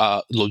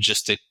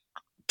logistic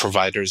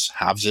providers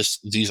have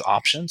these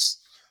options,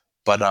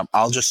 but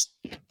I'll just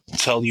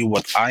tell you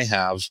what I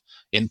have,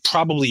 and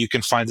probably you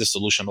can find the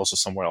solution also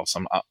somewhere else.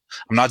 I'm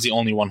not the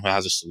only one who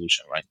has a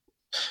solution, right?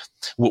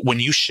 When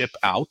you ship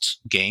out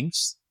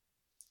games,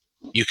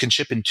 you can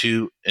ship in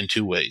two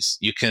ways.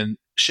 You can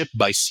ship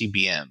by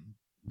CBM.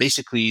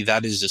 Basically,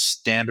 that is a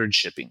standard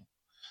shipping.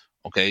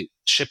 Okay,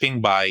 shipping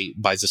by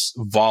this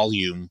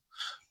volume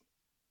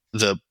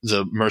the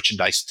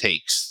merchandise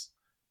takes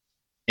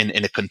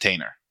in a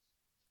container.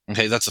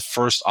 Okay, that's the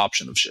first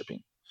option of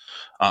shipping.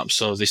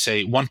 So they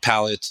say one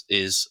pallet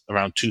is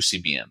around 2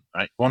 CBM,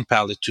 right? One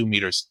pallet, 2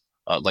 meters,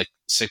 like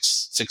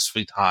 6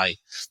 feet high,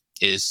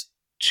 is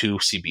 2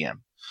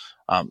 CBM.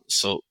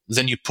 So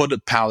then you put a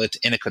pallet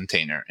in a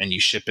container and you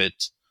ship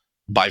it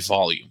by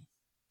volume.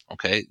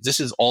 Okay, this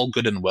is all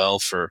good and well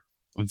for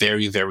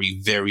very, very,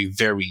 very,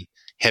 very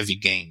heavy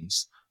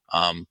games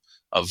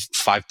of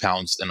 5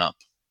 pounds and up,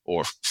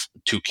 or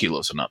 2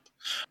 kilos and up.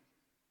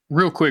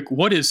 Real quick,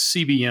 what is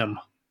CBM?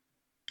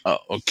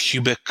 A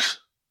cubic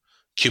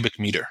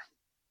meter.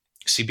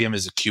 CBM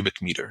is a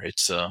cubic meter.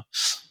 It's a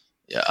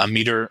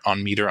meter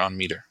on meter on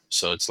meter.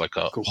 So it's like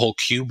a whole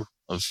cube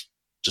of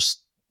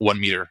just 1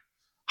 meter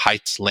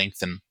height,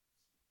 length,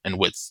 and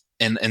width.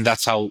 And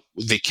that's how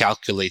they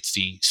calculate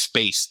the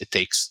space it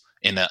takes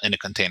in a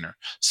container.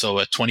 So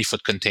a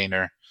 20-foot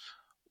container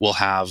will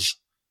have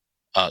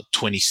around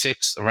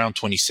 26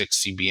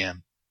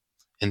 CBM.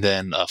 And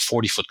then a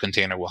 40-foot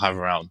container will have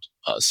around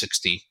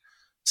 60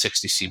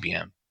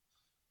 CBM.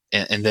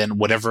 And then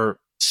whatever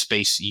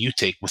space you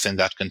take within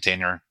that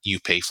container, you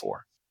pay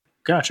for.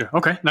 Gotcha.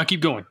 Okay. Now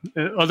keep going.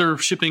 Other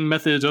shipping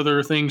methods,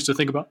 other things to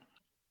think about?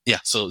 Yeah.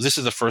 So this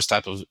is the first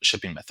type of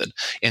shipping method.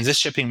 And this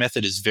shipping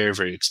method is very,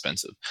 very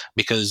expensive,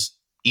 because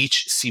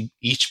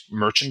each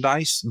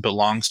merchandise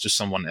belongs to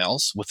someone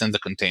else within the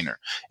container.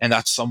 And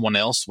that someone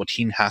else, what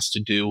he has to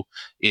do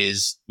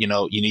is, you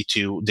need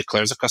to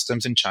declare the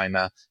customs in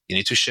China. You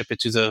need to ship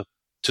it to the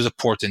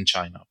port in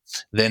China.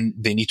 Then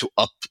they need to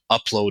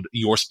upload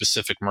your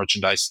specific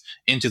merchandise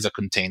into the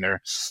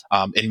container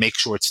and make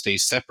sure it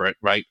stays separate,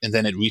 right? And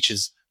then it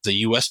reaches the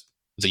US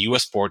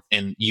port,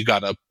 and you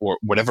got or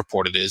whatever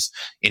port it is,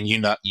 and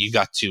you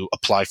got to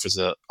apply for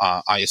the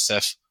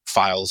ISF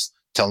files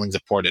telling the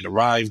port it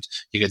arrived.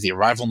 You get the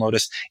arrival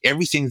notice.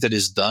 Everything that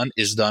is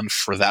done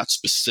for that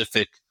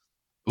specific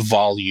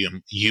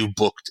volume you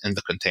booked in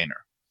the container.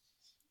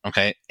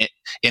 Okay.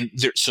 And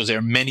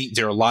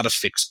there are a lot of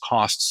fixed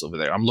costs over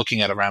there. I'm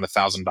looking at around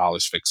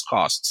 $1,000 fixed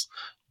costs.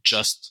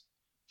 Just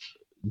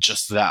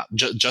that,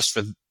 just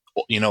for,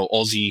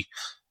 all the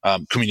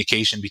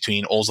communication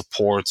between all the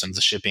ports and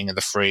the shipping and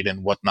the freight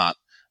and whatnot.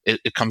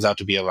 It comes out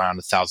to be around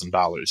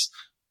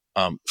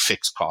 $1,000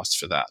 fixed costs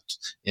for that.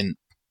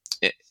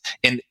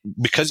 And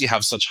because you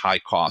have such high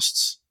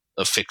costs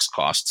of fixed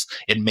costs,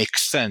 it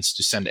makes sense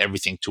to send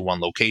everything to one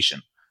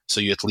location, so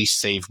you at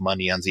least save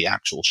money on the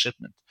actual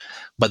shipment.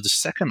 But the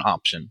second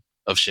option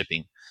of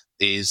shipping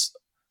is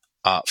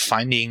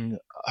finding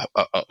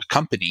a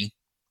company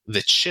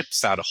that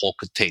ships out a whole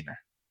container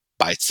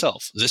by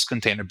itself. This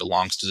container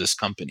belongs to this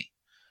company.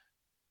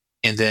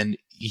 And then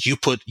you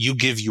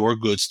give your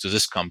goods to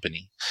this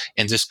company,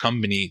 and this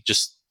company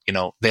just,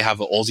 they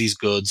have all these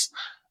goods,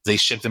 they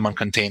ship them on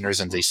containers,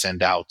 and they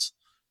send out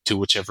to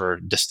whichever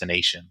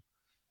destination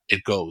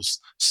it goes.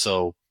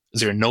 So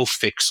there are no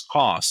fixed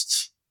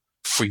costs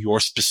for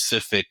your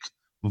specific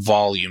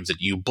volume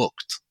that you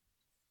booked.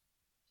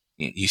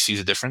 You see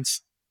the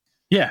difference?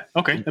 Yeah.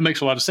 Okay. That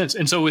makes a lot of sense.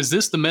 And so is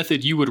this the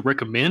method you would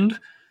recommend?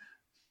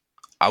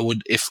 I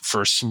would, if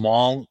for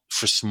small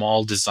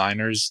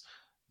designers,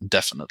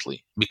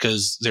 definitely,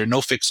 because there are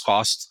no fixed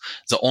costs.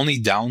 The only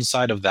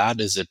downside of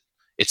that is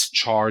it's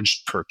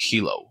charged per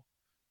kilo.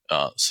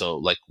 So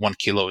like 1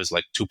 kilo is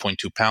like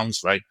 2.2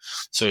 pounds, right?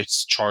 So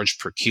it's charged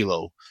per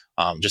kilo.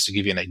 Just to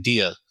give you an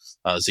idea,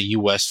 the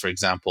US, for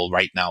example,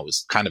 right now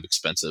is kind of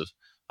expensive.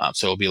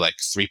 So it'll be like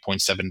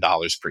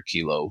 $3.7 per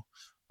kilo.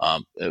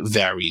 It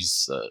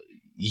varies,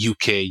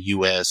 UK,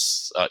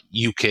 US,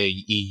 UK,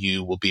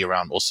 EU will be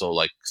around also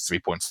like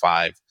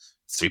 3.5,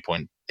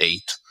 3.8.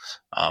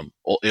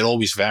 It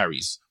always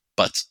varies,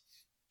 but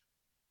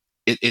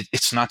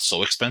it's not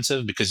so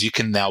expensive because you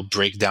can now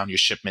break down your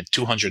shipment: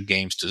 200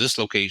 games to this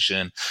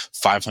location,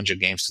 500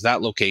 games to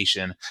that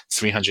location,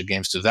 300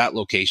 games to that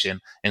location,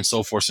 and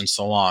so forth and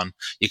so on.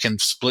 You can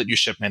split your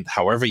shipment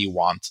however you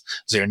want.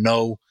 There are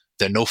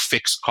no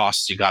fixed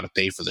costs you got to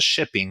pay for the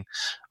shipping.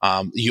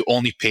 You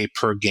only pay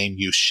per game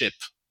you ship.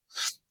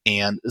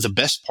 And the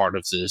best part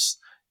of this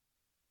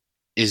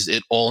is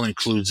it all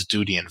includes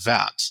duty and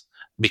VAT,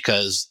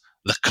 because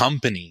the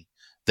company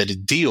that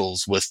it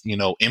deals with,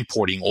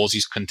 importing all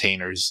these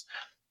containers,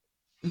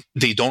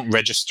 they don't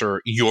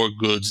register your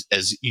goods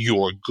as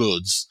your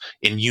goods,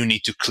 and you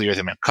need to clear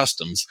them at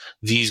customs.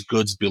 These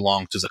goods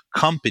belong to the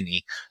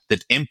company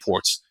that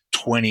imports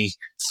 20,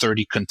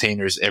 30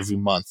 containers every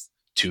month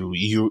to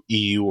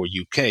EU or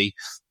UK,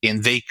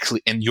 and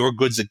and your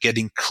goods are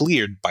getting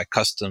cleared by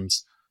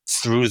customs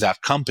through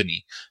that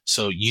company.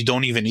 So you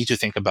don't even need to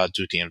think about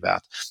duty and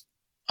VAT.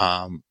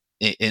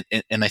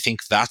 And I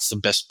think that's the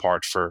best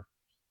part for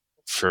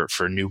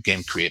new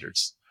game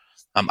creators.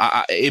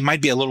 It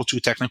might be a little too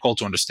technical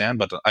to understand,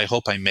 but I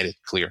hope I made it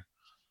clear.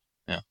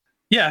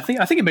 Yeah, I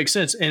think it makes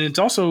sense, and it's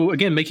also,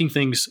 again, making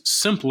things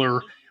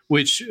simpler.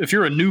 Which, if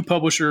you're a new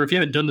publisher, if you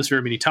haven't done this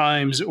very many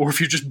times, or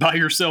if you're just by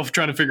yourself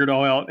trying to figure it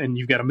all out and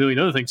you've got a million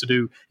other things to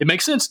do, it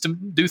makes sense to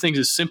do things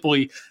as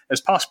simply as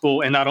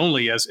possible and not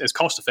only as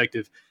cost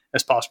effective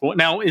as possible.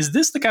 Now, is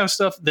this the kind of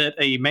stuff that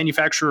a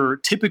manufacturer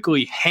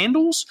typically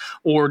handles,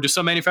 or do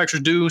some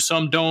manufacturers do,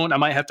 some don't? I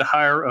might have to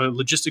hire a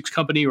logistics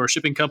company or a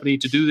shipping company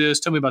to do this.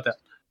 Tell me about that.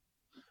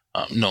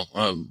 No,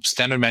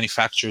 standard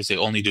manufacturers, they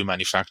only do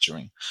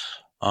manufacturing.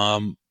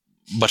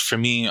 But for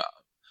me,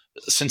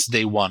 since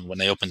day one,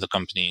 when I opened the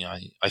company,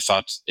 I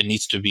thought it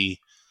needs to be,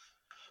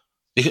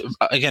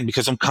 again,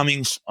 because I'm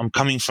coming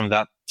from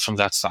that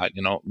side.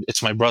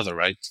 It's my brother,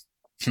 right?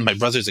 My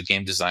brother's a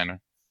game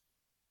designer,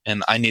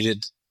 and I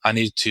needed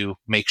to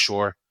make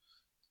sure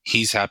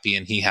he's happy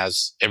and he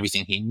has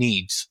everything he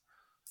needs.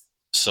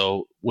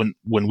 So when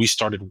we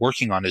started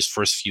working on his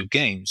first few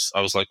games,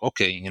 I was like,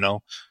 okay,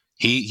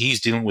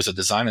 he's dealing with the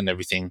design and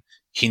everything.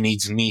 He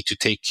needs me to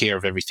take care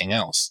of everything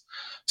else.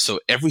 So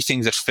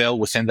everything that fell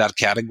within that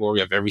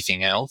category of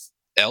everything else,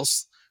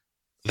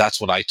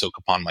 that's what I took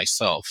upon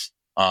myself.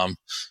 And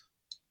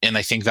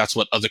I think that's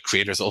what other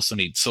creators also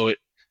need. So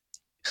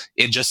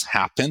it just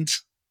happened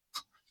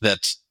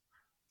that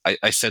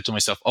I said to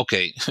myself,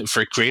 okay,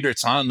 for a creator,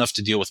 it's not enough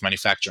to deal with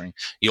manufacturing.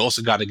 You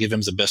also got to give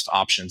him the best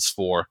options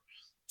for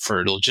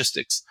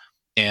logistics.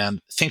 And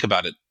think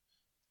about it.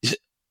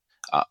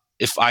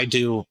 If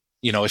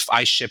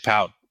I ship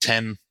out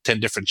 10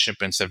 different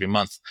shipments every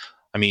month,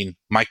 I mean,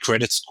 my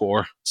credit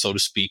score, so to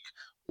speak,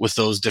 with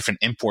those different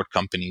import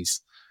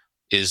companies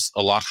is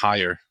a lot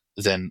higher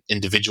than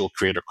individual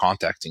creator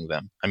contacting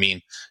them. I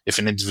mean, if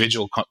an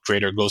individual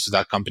creator goes to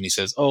that company and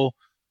says,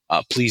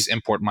 please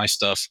import my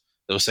stuff,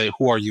 they'll say,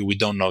 who are you? We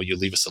don't know you.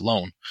 Leave us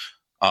alone.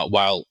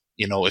 While,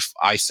 if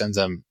I send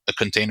them a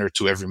container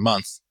to every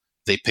month,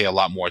 they pay a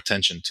lot more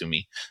attention to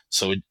me.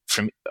 So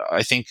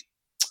I think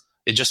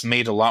it just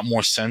made a lot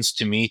more sense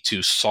to me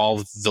to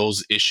solve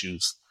those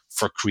issues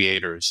for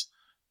creators.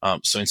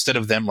 So instead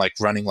of them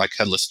running like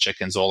headless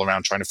chickens all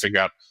around trying to figure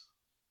out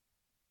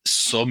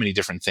so many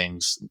different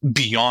things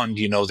beyond,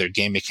 their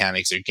game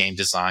mechanics, their game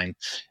design,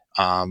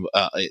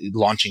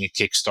 launching a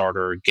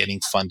Kickstarter, getting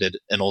funded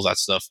and all that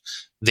stuff,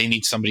 they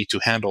need somebody to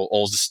handle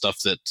all the stuff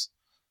that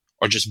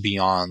are just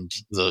beyond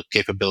the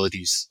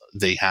capabilities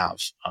they have.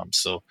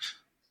 So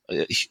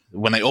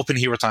when I opened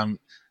Hero Time,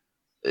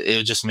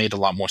 it just made a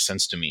lot more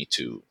sense to me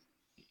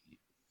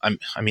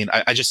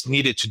I just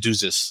needed to do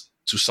this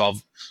to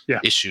solve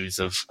issues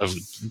of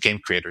game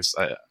creators.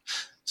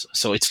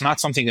 So it's not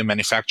something a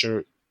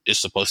manufacturer is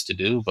supposed to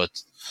do,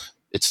 but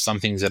it's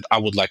something that I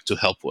would like to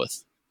help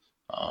with.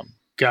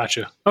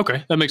 Gotcha.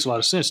 Okay, that makes a lot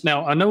of sense.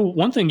 Now, I know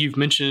one thing you've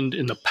mentioned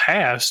in the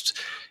past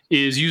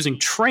is using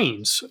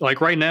trains.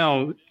 Like right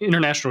now,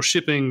 international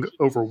shipping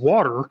over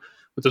water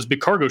with those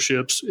big cargo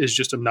ships is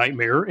just a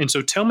nightmare. And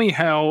so tell me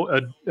how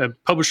a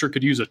publisher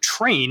could use a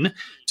train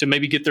to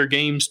maybe get their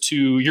games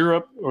to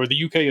Europe or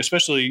the UK,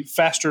 especially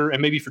faster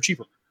and maybe for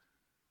cheaper.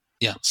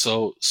 Yeah,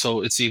 so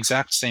it's the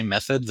exact same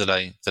method that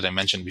I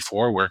mentioned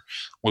before, where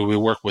we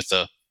work with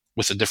a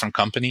different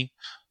company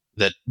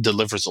that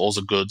delivers all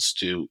the goods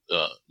to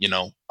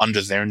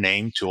under their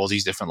name to all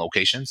these different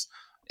locations,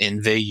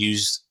 and they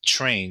use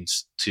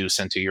trains to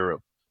send to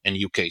Europe and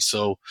UK.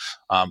 So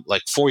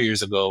 4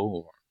 years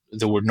ago,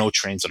 there were no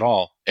trains at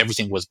all.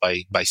 Everything was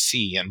by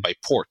sea and by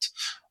port,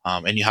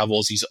 and you have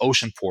all these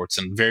ocean ports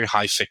and very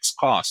high fixed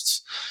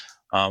costs.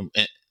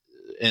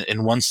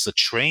 And once the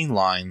train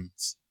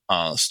lines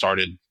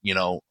started,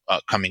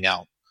 coming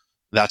out,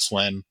 that's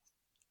when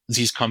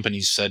these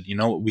companies said,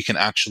 we can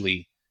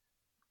actually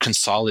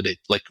consolidate,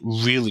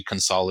 really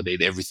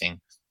consolidate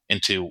everything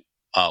into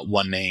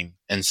one name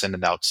and send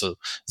it out. So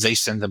they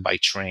send them by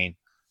train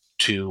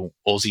to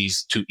all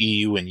these, to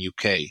EU and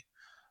UK.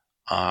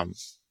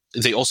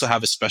 They also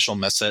have a special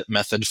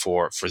method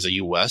for the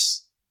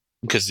US,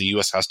 because the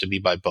US has to be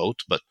by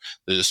boat, but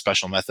there's a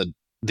special method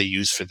they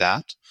use for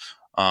that.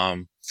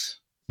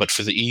 But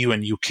for the EU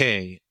and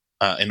UK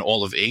and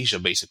all of Asia,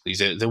 basically,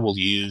 they will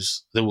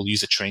use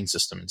a train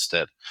system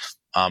instead.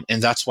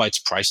 And that's why it's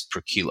priced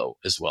per kilo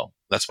as well.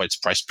 That's why it's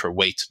priced per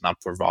weight,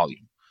 not per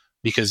volume,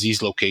 because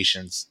these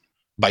locations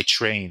by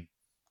train,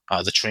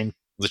 the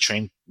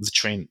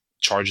train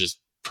charges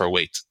per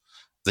weight.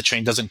 The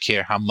train doesn't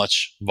care how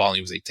much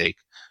volumes they take.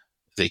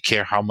 They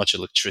care how much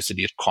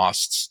electricity it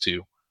costs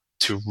to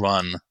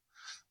run,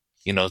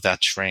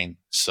 that train.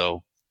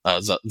 So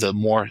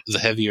the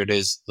heavier it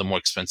is, the more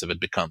expensive it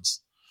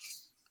becomes.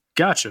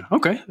 Gotcha.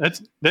 Okay,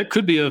 that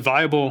could be a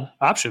viable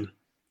option.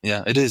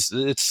 Yeah, it is.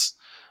 It's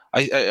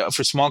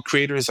for small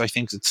creators, I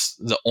think it's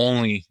the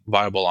only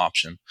viable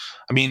option.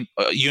 I mean,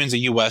 you in the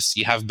US,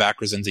 you have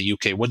backers in the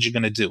UK. What are you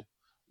going to do?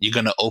 You're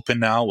going to open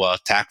now a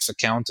tax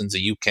account in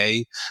the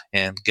UK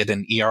and get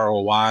an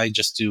EROI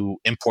just to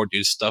import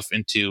your stuff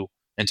into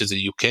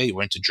the UK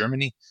or into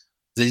Germany?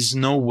 There's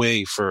no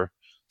way for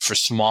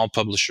small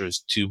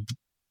publishers to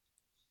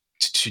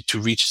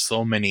reach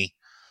so many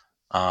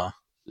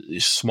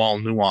small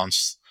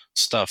nuanced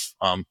stuff.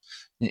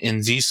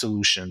 And these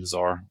solutions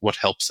are what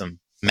helps them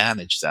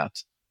manage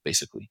that,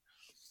 basically.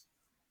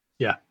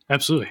 Yeah,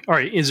 absolutely. All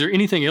right. Is there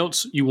anything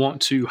else you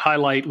want to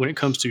highlight when it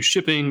comes to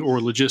shipping or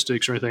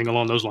logistics or anything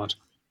along those lines?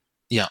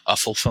 Yeah,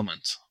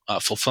 fulfillment.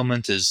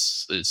 Fulfillment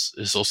is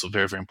also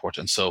very, very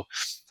important. So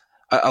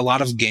a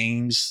lot of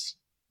games,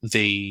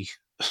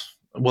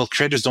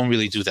 creators don't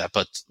really do that,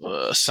 but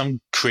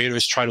some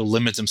creators try to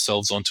limit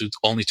themselves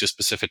only to a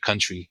specific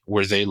country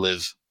where they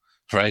live,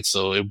 right?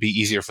 So it would be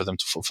easier for them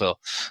to fulfill.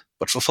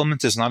 But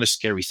fulfillment is not a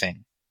scary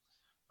thing.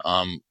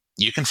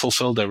 You can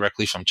fulfill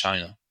directly from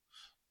China.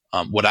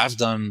 What I've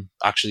done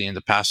actually in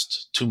the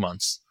past 2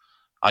 months,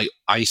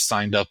 I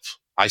signed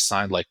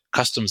like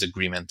customs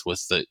agreement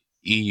with the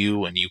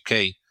EU and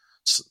UK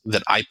so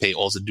that I pay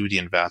all the duty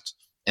and VAT.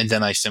 And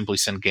then I simply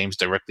send games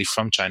directly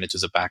from China to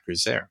the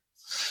backers there.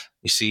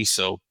 You see,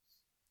 so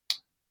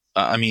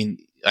I mean,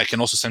 I can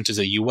also send to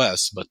the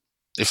US, but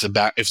if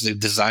the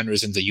designer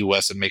is in the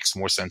US, it makes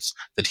more sense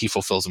that he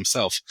fulfills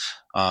himself.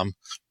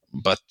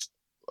 But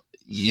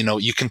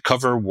you can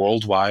cover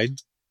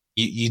worldwide.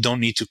 You don't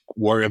need to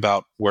worry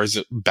about where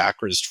the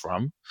backer is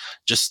from.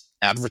 Just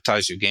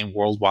advertise your game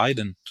worldwide,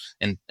 and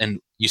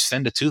you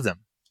send it to them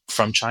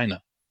from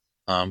China,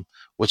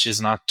 which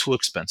is not too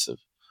expensive.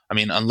 I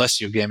mean, unless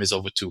your game is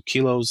over 2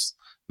 kilos,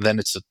 then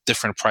it's a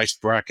different price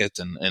bracket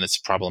and it's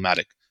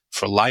problematic.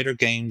 For lighter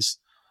games,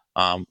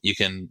 you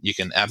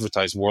can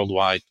advertise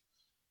worldwide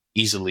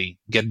easily,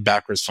 get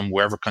backers from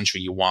wherever country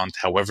you want,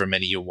 however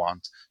many you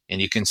want,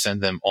 and you can send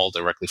them all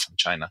directly from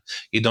China.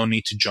 You don't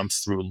need to jump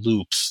through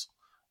loops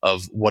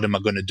of what am I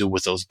going to do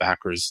with those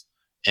backers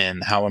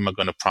and how am I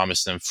going to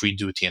promise them free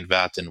duty and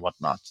VAT and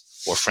whatnot,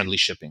 or friendly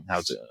shipping.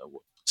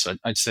 So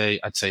I'd say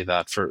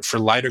that for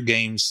lighter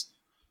games,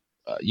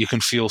 you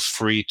can feel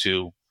free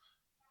to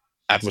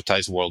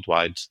advertise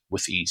worldwide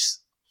with ease.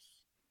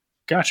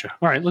 Gotcha.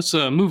 All right, let's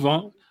move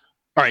on.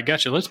 All right,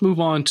 gotcha. Let's move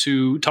on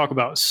to talk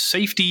about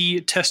safety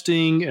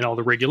testing and all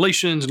the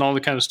regulations and all the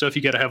kind of stuff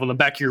you got to have on the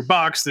back of your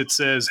box that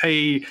says,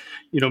 hey,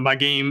 my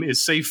game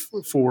is safe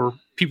for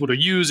people to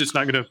use. It's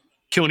not going to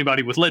kill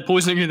anybody with lead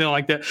poisoning or anything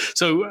like that.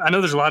 So I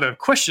know there's a lot of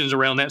questions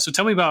around that. So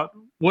tell me about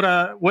what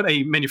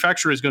a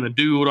manufacturer is going to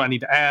do. What do I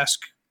need to ask?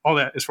 All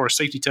that as far as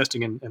safety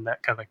testing and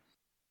that kind of thing.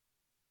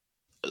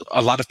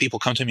 A lot of people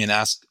come to me and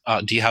ask,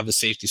 do you have a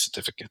safety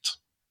certificate?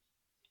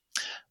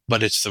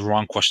 But it's the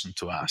wrong question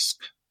to ask,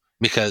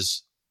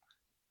 because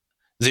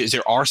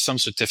there are some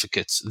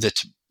certificates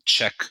that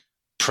check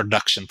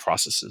production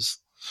processes,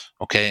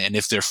 okay? And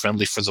if they're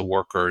friendly for the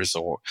workers,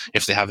 or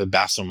if they have a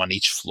bathroom on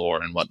each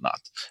floor and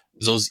whatnot.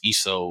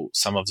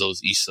 Some of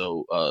those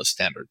ISO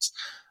standards,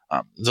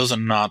 those are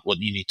not what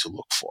you need to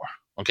look for,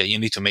 okay? You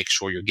need to make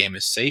sure your game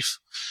is safe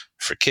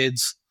for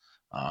kids,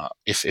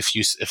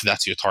 if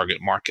that's your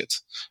target market,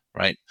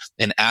 right?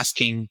 And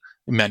asking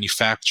the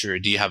manufacturer,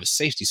 do you have a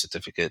safety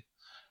certificate,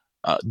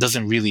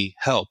 doesn't really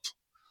help,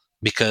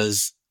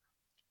 because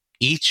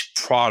each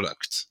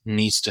product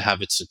needs to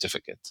have its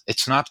certificate.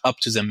 It's not up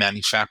to the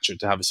manufacturer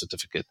to have a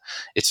certificate.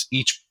 It's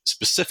each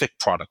specific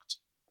product,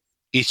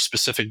 each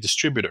specific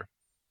distributor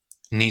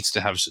needs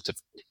to have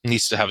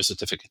a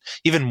certificate.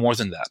 Even more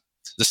than that,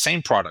 the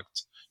same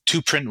product,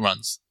 2 print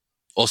runs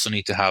also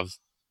need to have,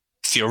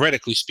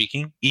 theoretically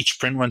speaking, each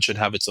print run should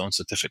have its own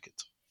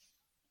certificate.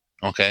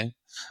 Okay,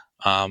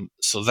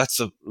 so that's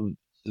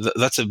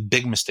a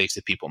big mistake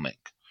that people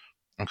make.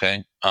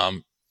 Okay,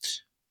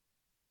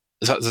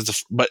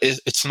 but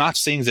it's not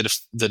saying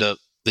that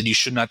you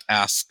should not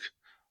ask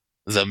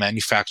the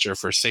manufacturer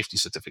for a safety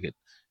certificate.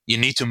 You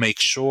need to make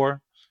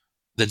sure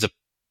that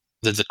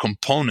the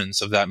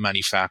components of that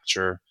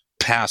manufacturer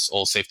pass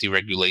all safety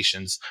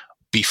regulations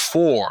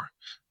before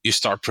you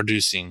start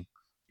producing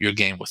your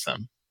game with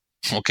them.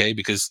 Okay,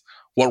 because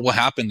what will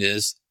happen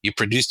is you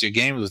produced your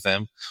game with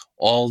them,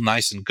 all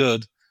nice and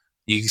good,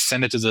 you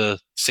send it to the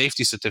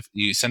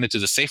you send it to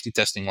the safety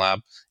testing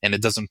lab, and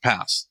it doesn't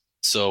pass.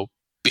 So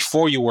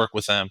before you work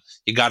with them,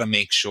 you got to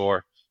make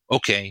sure,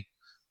 okay,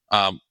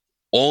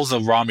 all the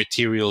raw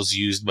materials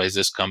used by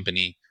this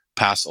company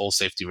pass all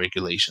safety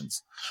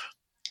regulations.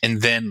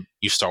 And then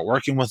you start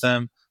working with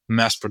them,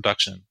 mass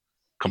production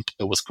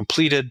it was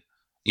completed,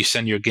 you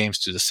send your games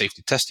to the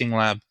safety testing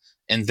lab,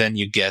 and then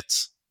you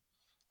get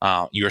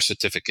your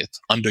certificate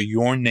under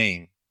your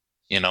name,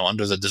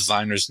 under the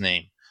designer's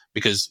name.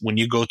 Because when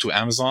you go to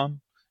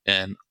Amazon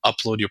and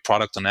upload your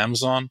product on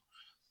Amazon,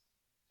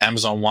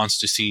 Amazon wants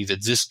to see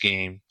that this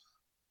game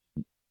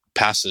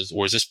passes,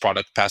 or this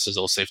product passes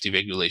all safety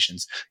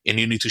regulations, and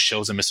you need to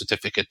show them a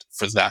certificate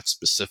for that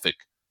specific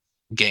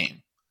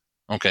game.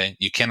 Okay,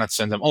 you cannot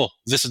send them, oh,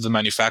 this is the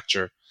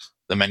manufacturer.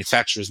 The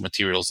manufacturer's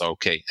materials are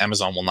okay.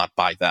 Amazon will not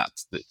buy that.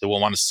 They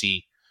will want to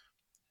see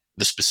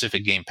the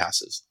specific game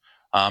passes.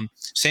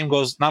 Same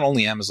goes, not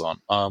only Amazon.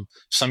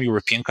 Some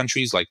European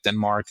countries like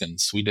Denmark and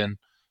Sweden,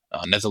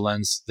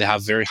 Netherlands, they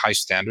have very high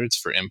standards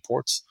for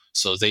imports.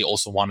 So they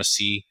also want to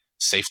see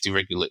safety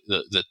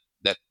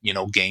that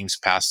games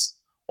pass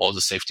all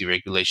the safety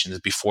regulations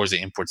before they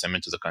import them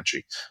into the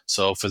country.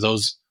 So for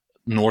those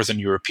Northern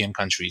European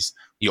countries,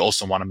 you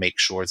also want to make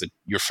sure that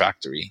your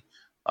factory,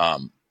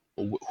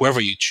 whoever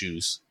you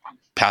choose,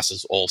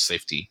 passes all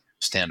safety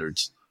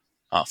standards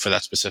for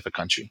that specific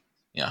country.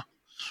 Yeah.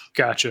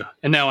 Gotcha.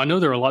 And now I know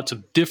there are lots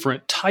of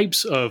different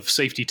types of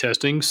safety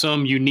testing.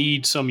 Some you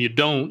need, some you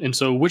don't. And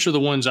so which are the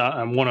ones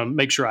I want to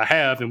make sure I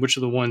have, and which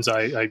are the ones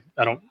I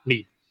don't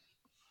need?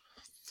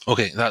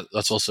 Okay,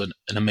 that's also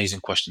an amazing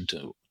question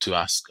to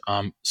ask.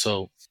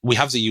 So we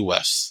have the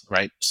U.S.,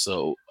 right?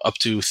 So up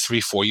to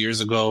 3-4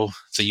 years ago,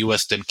 the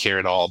U.S. didn't care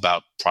at all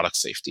about product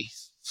safety.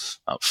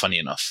 Funny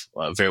enough,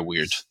 very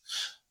weird.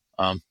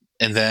 And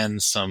then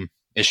some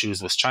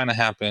issues with China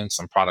happened.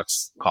 Some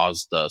products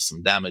caused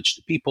some damage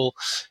to people,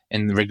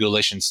 and the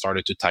regulations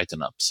started to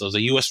tighten up. So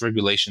the U.S.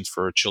 regulations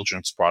for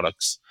children's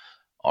products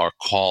are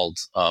called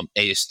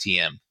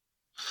ASTM.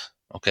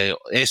 Okay,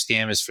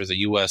 ASTM is for the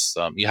U.S.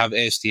 You have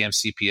ASTM,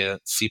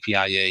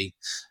 CPIA,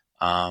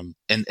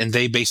 and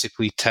they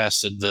basically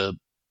tested the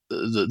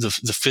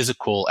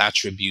physical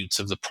attributes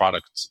of the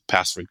product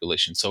past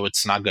regulation. So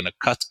it's not going to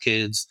cut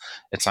kids.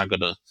 It's not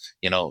going to,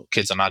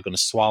 kids are not going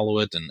to swallow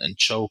it and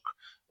choke.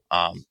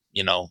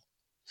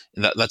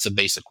 That's a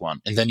basic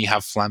one. And then you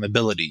have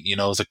flammability.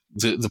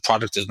 The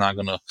product is not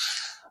going to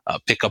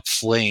pick up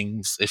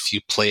flames if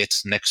you play it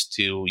next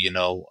to,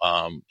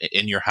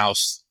 in your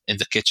house, in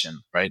the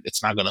kitchen, right?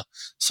 It's not going to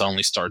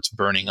suddenly start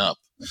burning up.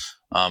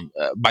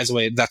 By the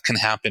way, that can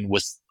happen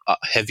with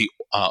heavy,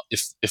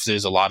 if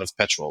there's a lot of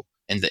petrol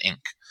in the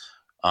ink.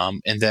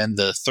 And then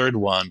the third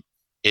one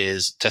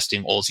is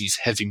testing all these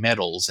heavy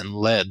metals and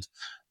lead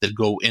that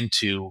go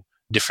into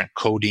different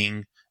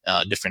coating,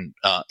 different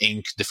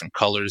ink, different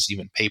colors,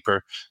 even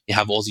paper. You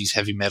have all these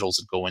heavy metals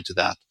that go into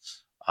that.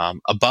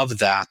 Above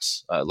that,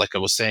 like I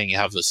was saying, you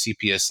have the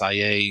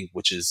CPSIA,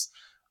 which is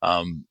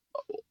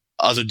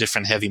other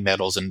different heavy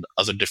metals and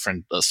other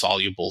different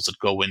solubles that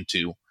go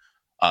into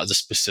the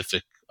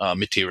specific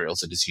materials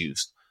that is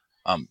used.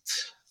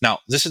 Now,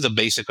 this is a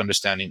basic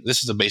understanding.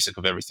 This is the basic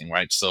of everything,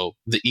 right? So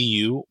the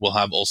EU will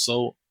have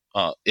also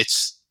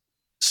its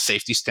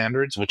safety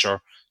standards, which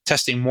are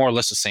testing more or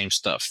less the same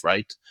stuff,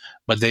 right?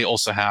 But they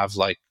also have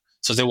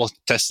so they will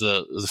test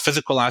the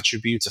physical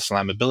attributes, the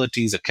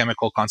flammability, the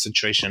chemical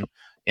concentration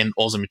in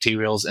all the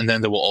materials. And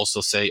then they will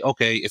also say,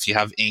 okay, if you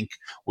have ink,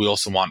 we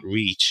also want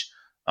REACH,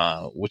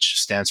 which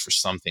stands for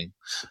something.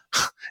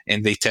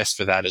 And they test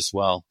for that as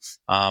well.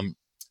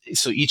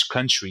 So each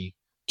country,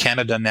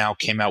 Canada now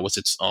came out with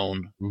its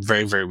own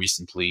very, very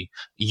recently.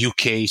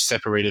 UK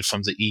separated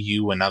from the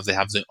EU, and now they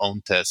have their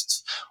own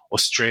tests.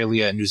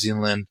 Australia and New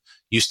Zealand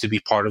used to be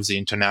part of the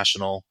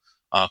international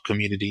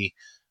community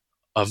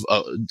of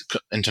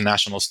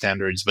international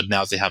standards, but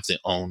now they have their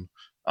own.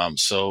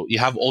 So you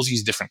have all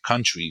these different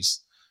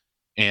countries,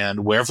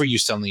 and wherever you're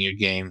selling your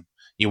game,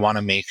 you want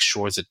to make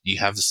sure that you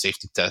have the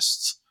safety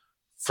tests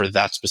for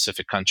that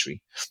specific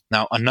country.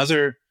 Now,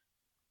 another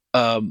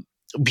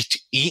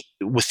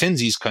within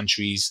these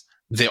countries,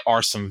 there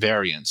are some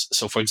variants.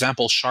 So, for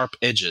example, sharp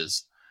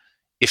edges.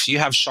 If you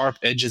have sharp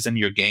edges in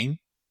your game,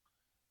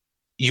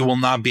 you will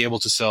not be able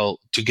to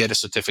get a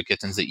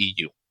certificate in the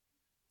EU.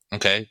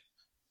 Okay?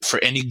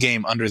 For any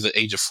game under the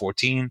age of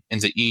 14 in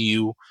the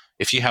EU,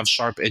 if you have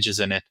sharp edges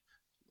in it,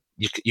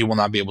 you will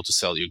not be able to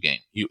sell your game,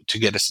 to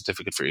get a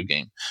certificate for your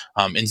game.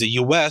 In the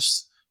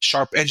US,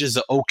 sharp edges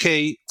are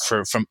okay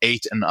from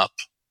 8 and up.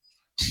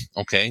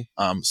 Okay?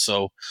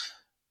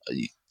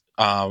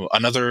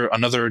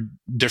 Another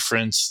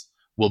difference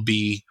will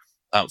be,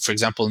 for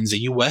example, in the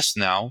US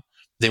now,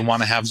 they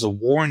want to have the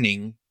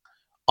warning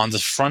on the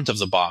front of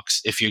the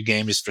box if your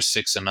game is for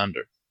 6 and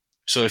under.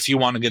 So if you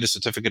want to get a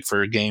certificate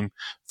for a game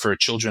for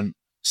children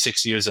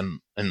 6 years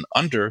and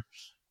under,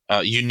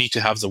 you need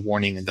to have the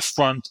warning in the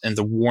front, and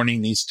the warning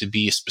needs to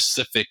be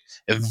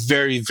a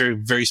very, very,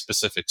 very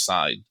specific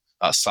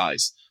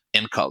size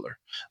and color.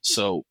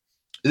 So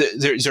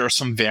there are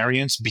some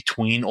variants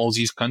between all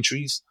these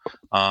countries.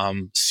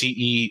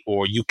 CE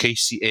or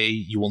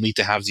UKCA, you will need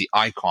to have the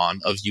icon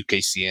of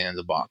UKCA in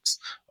the box.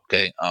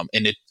 Okay,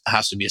 and it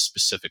has to be a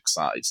specific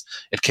size.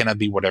 It cannot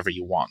be whatever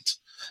you want.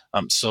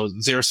 So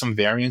there are some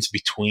variants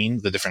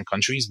between the different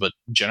countries, but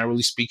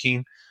generally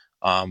speaking,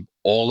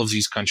 all of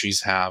these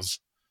countries have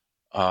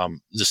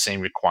the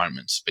same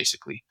requirements,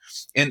 basically.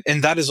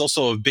 And that is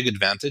also a big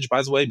advantage,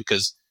 by the way,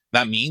 because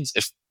that means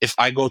if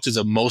I go to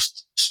the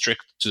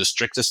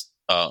strictest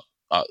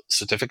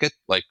certificate,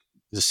 like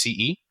the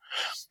CE,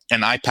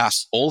 and I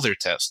pass all their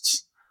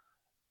tests,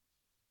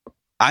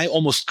 I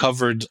almost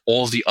covered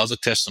all the other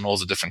tests in all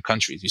the different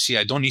countries. You see,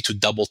 I don't need to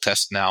double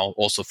test now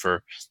also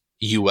for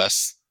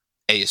US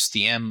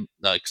ASTM,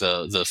 like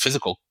the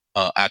physical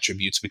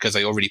attributes, because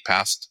I already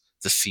passed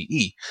the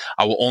CE.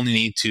 I will only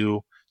need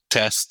to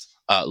test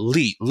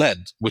lead,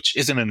 which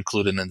isn't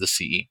included in the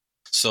CE.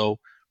 So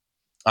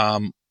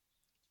that's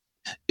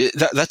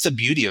the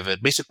beauty of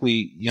it.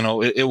 Basically,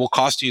 it will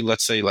cost you,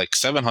 let's say, like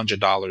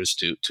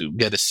 $700 to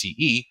get a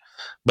CE,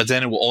 but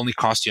then it will only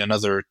cost you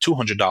another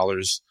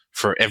 $200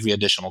 for every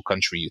additional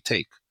country you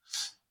take.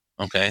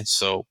 Okay,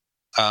 so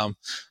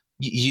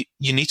you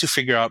need to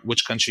figure out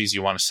which countries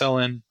you want to sell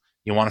in.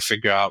 You want to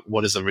figure out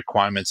what is the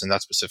requirements in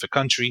that specific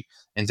country,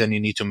 and then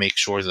you need to make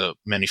sure the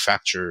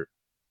manufacturer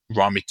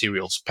raw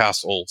materials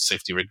pass all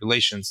safety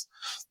regulations.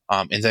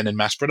 And then in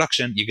mass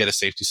production, you get a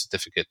safety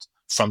certificate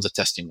from the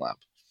testing lab.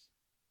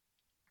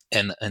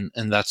 And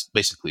that's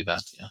basically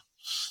that. Yeah.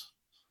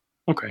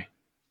 Okay,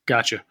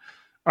 gotcha.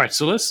 All right,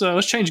 so let's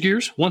change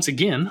gears once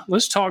again.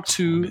 Let's talk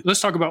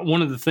about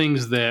one of the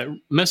things that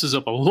messes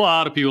up a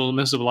lot of people,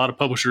 messes up a lot of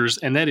publishers,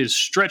 and that is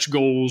stretch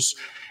goals.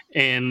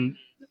 And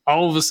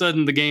all of a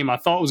sudden, the game I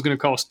thought was going to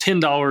cost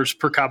 $10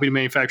 per copy to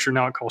manufacture,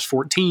 now it costs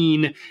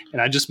 $14,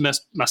 and I just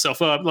messed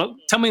myself up.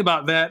 Tell me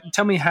about that.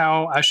 Tell me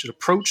how I should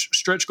approach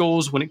stretch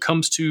goals when it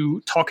comes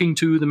to talking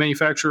to the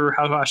manufacturer,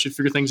 how I should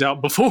figure things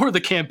out before the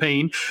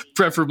campaign,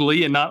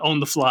 preferably, and not on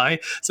the fly.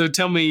 So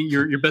tell me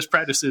your best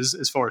practices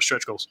as far as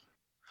stretch goals.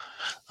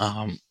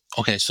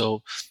 Okay,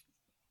 so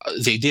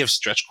the idea of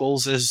stretch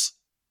goals is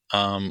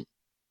kind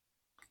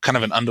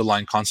of an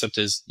underlying concept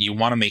is you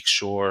want to make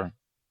sure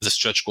the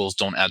stretch goals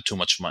don't add too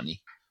much money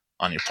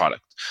on your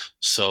product.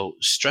 So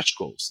stretch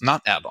goals,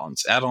 not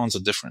add-ons. Add-ons are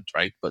different,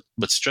 right? But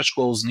stretch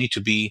goals need to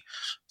be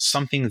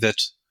something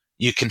that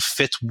you can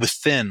fit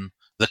within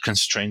the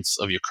constraints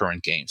of your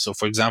current game. So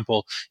for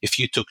example, if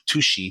you took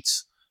 2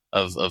 sheets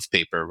of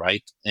paper,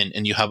 right,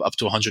 and you have up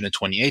to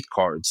 128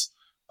 cards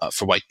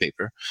for white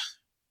paper,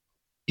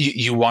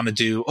 you want to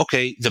do,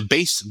 okay, the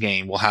base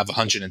game will have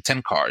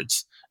 110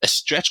 cards. A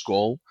stretch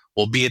goal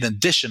will be an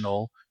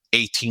additional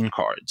 18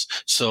 cards.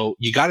 So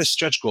you got a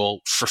stretch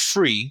goal for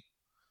free,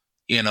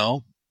 you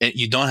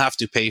don't have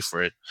to pay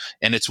for it,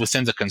 and it's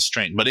within the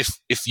constraint. But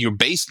if your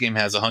base game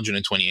has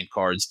 128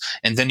 cards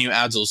and then you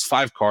add those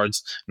 5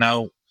 cards,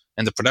 now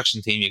in the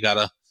production team, you got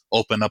to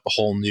open up a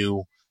whole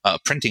new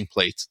printing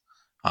plate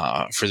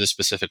for this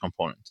specific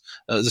component.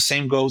 The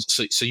same goes,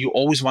 so you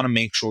always want to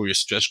make sure your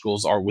stretch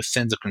goals are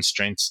within the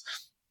constraints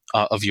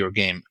of your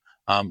game.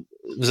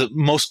 The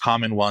most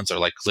common ones are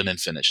like linen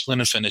finish.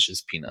 Linen finish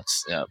is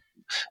peanuts. Yeah.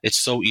 It's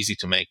so easy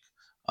to make.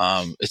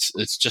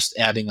 It's just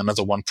adding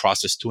another one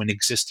process to an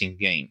existing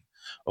game.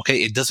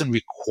 Okay, it doesn't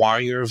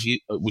require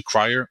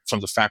from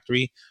the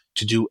factory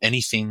to do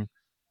anything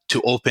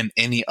to open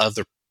any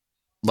other,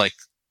 like,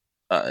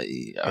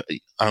 I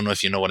don't know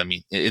if you know what I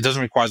mean. It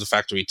doesn't require the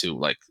factory to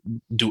like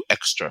do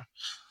extra.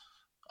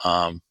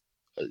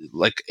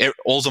 Like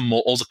all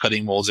the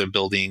cutting molds they're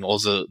building, all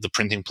the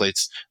printing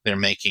plates they're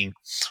making,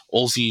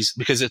 all these,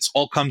 because it's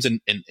all comes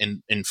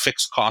in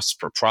fixed costs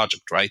per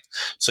project, right?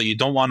 So you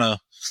don't want to,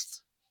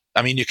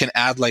 you can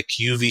add like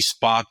UV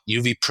spot,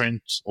 UV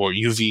print, or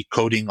UV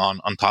coating on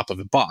top of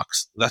a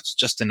box. That's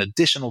just an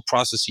additional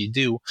process you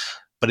do,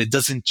 but it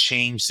doesn't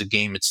change the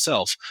game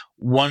itself.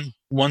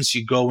 Once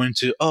you go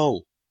into,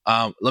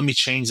 let me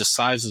change the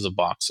size of the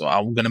box, so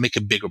I'm going to make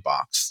a bigger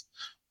box.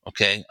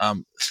 Okay.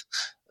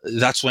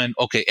 That's when,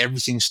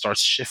 everything starts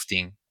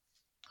shifting,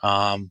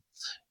 and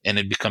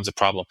it becomes a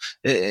problem.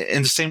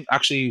 And the same,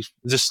 actually,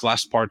 this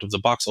last part of the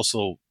box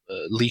also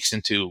leaks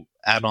into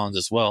add-ons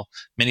as well.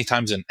 Many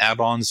times in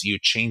add-ons, you're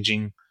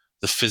changing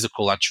the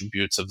physical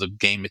attributes of the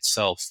game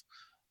itself,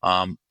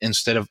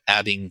 instead of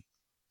adding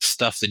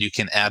stuff that you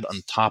can add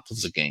on top of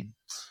the game.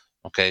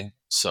 Okay,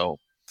 so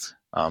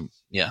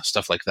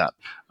stuff like that.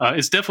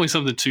 It's definitely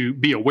something to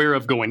be aware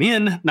of going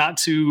in, not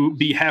to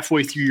be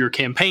halfway through your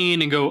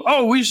campaign and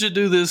go, we should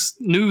do this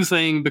new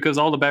thing because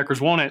all the backers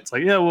want it. It's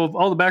like,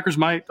 all the backers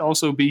might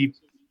also be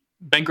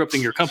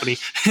bankrupting your company.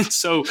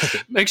 So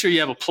make sure you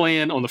have a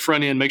plan on the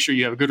front end. Make sure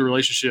you have a good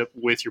relationship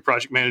with your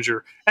project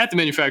manager at the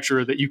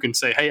manufacturer that you can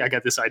say, hey, I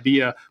got this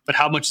idea, but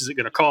how much is it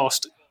going to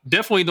cost?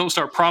 definitely don't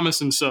start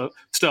promising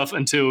stuff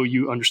until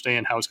you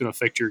understand how it's going to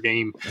affect your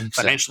game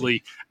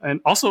financially, and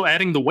also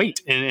adding the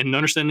weight and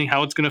understanding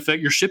how it's going to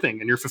affect your shipping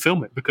and your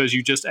fulfillment, because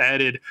you just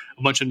added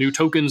a bunch of new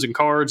tokens and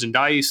cards and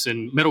dice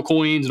and metal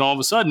coins, and all of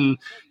a sudden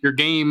your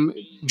game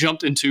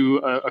jumped into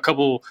a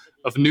couple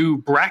of new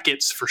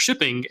brackets for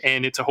shipping,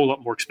 and it's a whole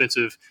lot more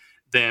expensive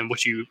than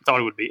what you thought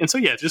it would be. And so,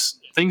 yeah, just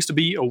things to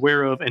be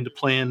aware of and to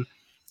plan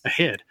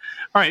ahead.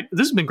 All right,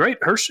 this has been great,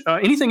 Hirsch.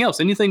 Anything else?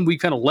 Anything we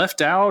kind of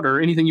left out, or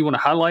anything you want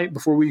to highlight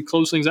before we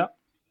close things out?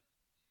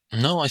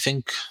 No, I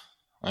think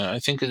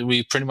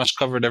we pretty much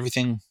covered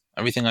everything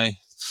I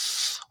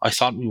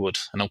thought we would,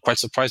 and I'm quite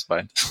surprised by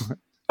it.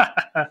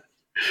 All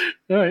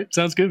right,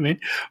 sounds good, man.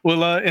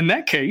 Well, in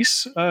that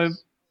case,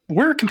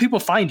 where can people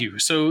find you?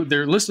 So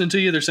they're listening to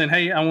you. They're saying,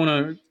 "Hey, I want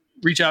to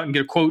reach out and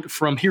get a quote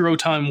from Hero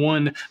Time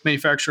 1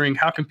 Manufacturing."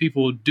 How can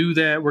people do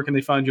that? Where can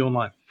they find you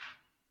online?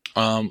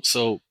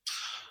 So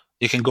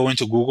you can go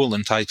into Google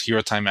and type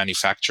Hero Time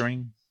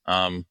Manufacturing.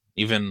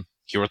 Even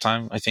Hero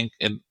Time, I think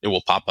it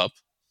will pop up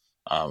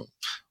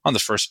on the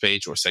first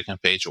page or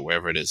second page or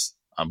wherever it is.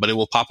 But it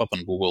will pop up on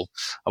Google.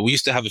 We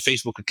used to have a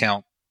Facebook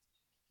account,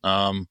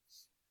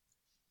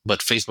 but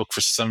Facebook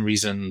for some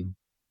reason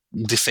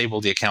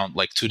disabled the account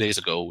like 2 days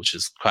ago, which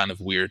is kind of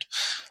weird.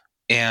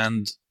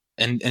 And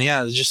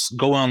yeah, just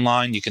go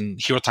online. You can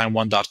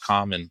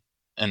herotime1.com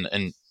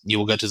and you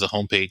will get to the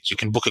homepage. You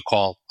can book a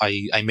call.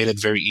 I made it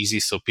very easy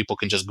so people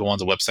can just go on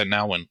the website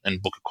now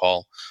and book a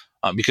call.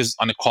 Because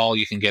on a call,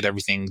 you can get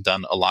everything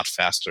done a lot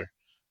faster.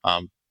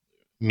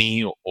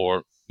 Me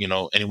or,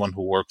 anyone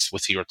who works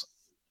with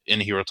in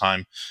Hero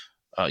Time,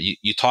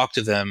 you talk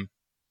to them.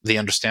 They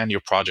understand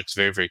your projects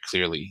very, very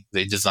clearly.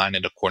 They design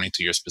it according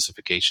to your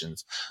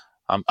specifications.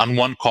 On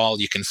one call,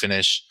 you can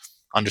finish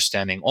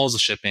understanding all the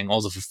shipping,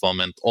 all the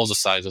fulfillment, all the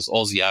sizes,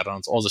 all the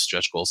add-ons, all the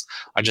stretch goals.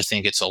 I just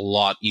think it's a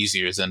lot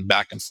easier than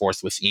back and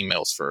forth with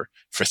emails for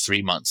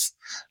 3 months.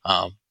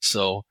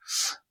 So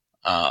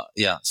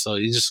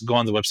you just go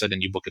on the website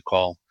and you book a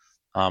call.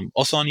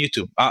 Also on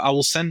YouTube, I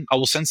will send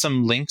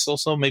some links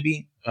also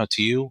maybe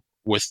to you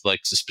with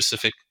like the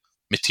specific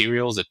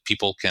materials that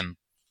people can,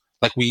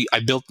 like I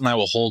built now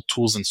a whole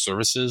tools and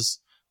services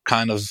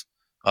kind of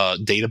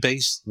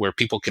database where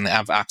people can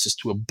have access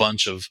to a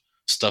bunch of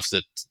stuff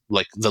that,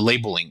 like the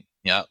labeling,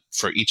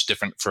 for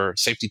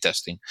safety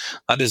testing.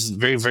 That is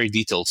very, very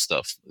detailed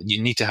stuff.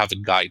 You need to have a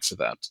guide for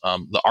that.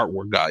 The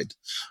artwork guide.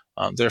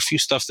 There are a few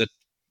stuff that,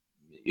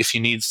 if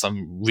you need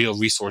some real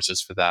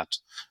resources for that,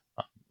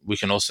 we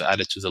can also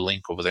add it to the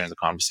link over there in the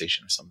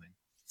conversation or something.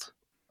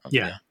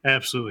 Yeah,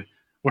 absolutely.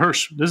 Well,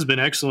 Hirsch, this has been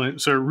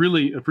excellent. So I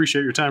really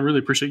appreciate your time. Really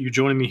appreciate you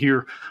joining me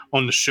here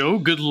on the show.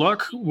 Good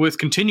luck with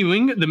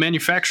continuing the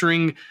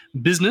manufacturing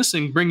business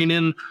and bringing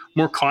in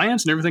more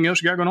clients and everything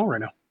else you got going on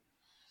right now.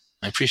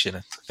 I appreciate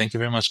it. Thank you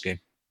very much, Gabe.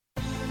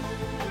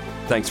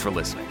 Thanks for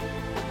listening.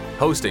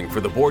 Hosting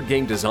for the Board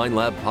Game Design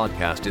Lab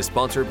podcast is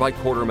sponsored by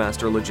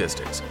Quartermaster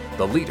Logistics,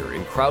 the leader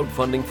in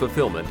crowdfunding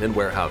fulfillment and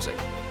warehousing.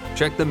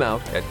 Check them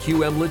out at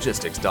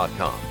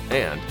qmlogistics.com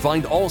and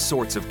find all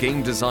sorts of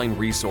game design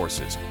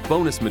resources,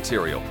 bonus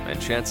material, and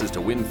chances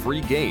to win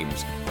free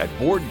games at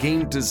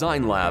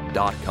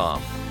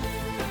boardgamedesignlab.com.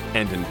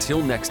 And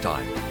until next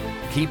time,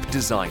 keep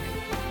designing,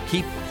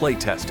 keep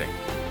playtesting,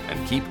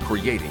 and keep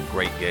creating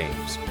great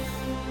games.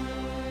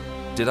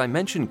 Did I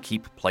mention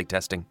keep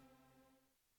playtesting?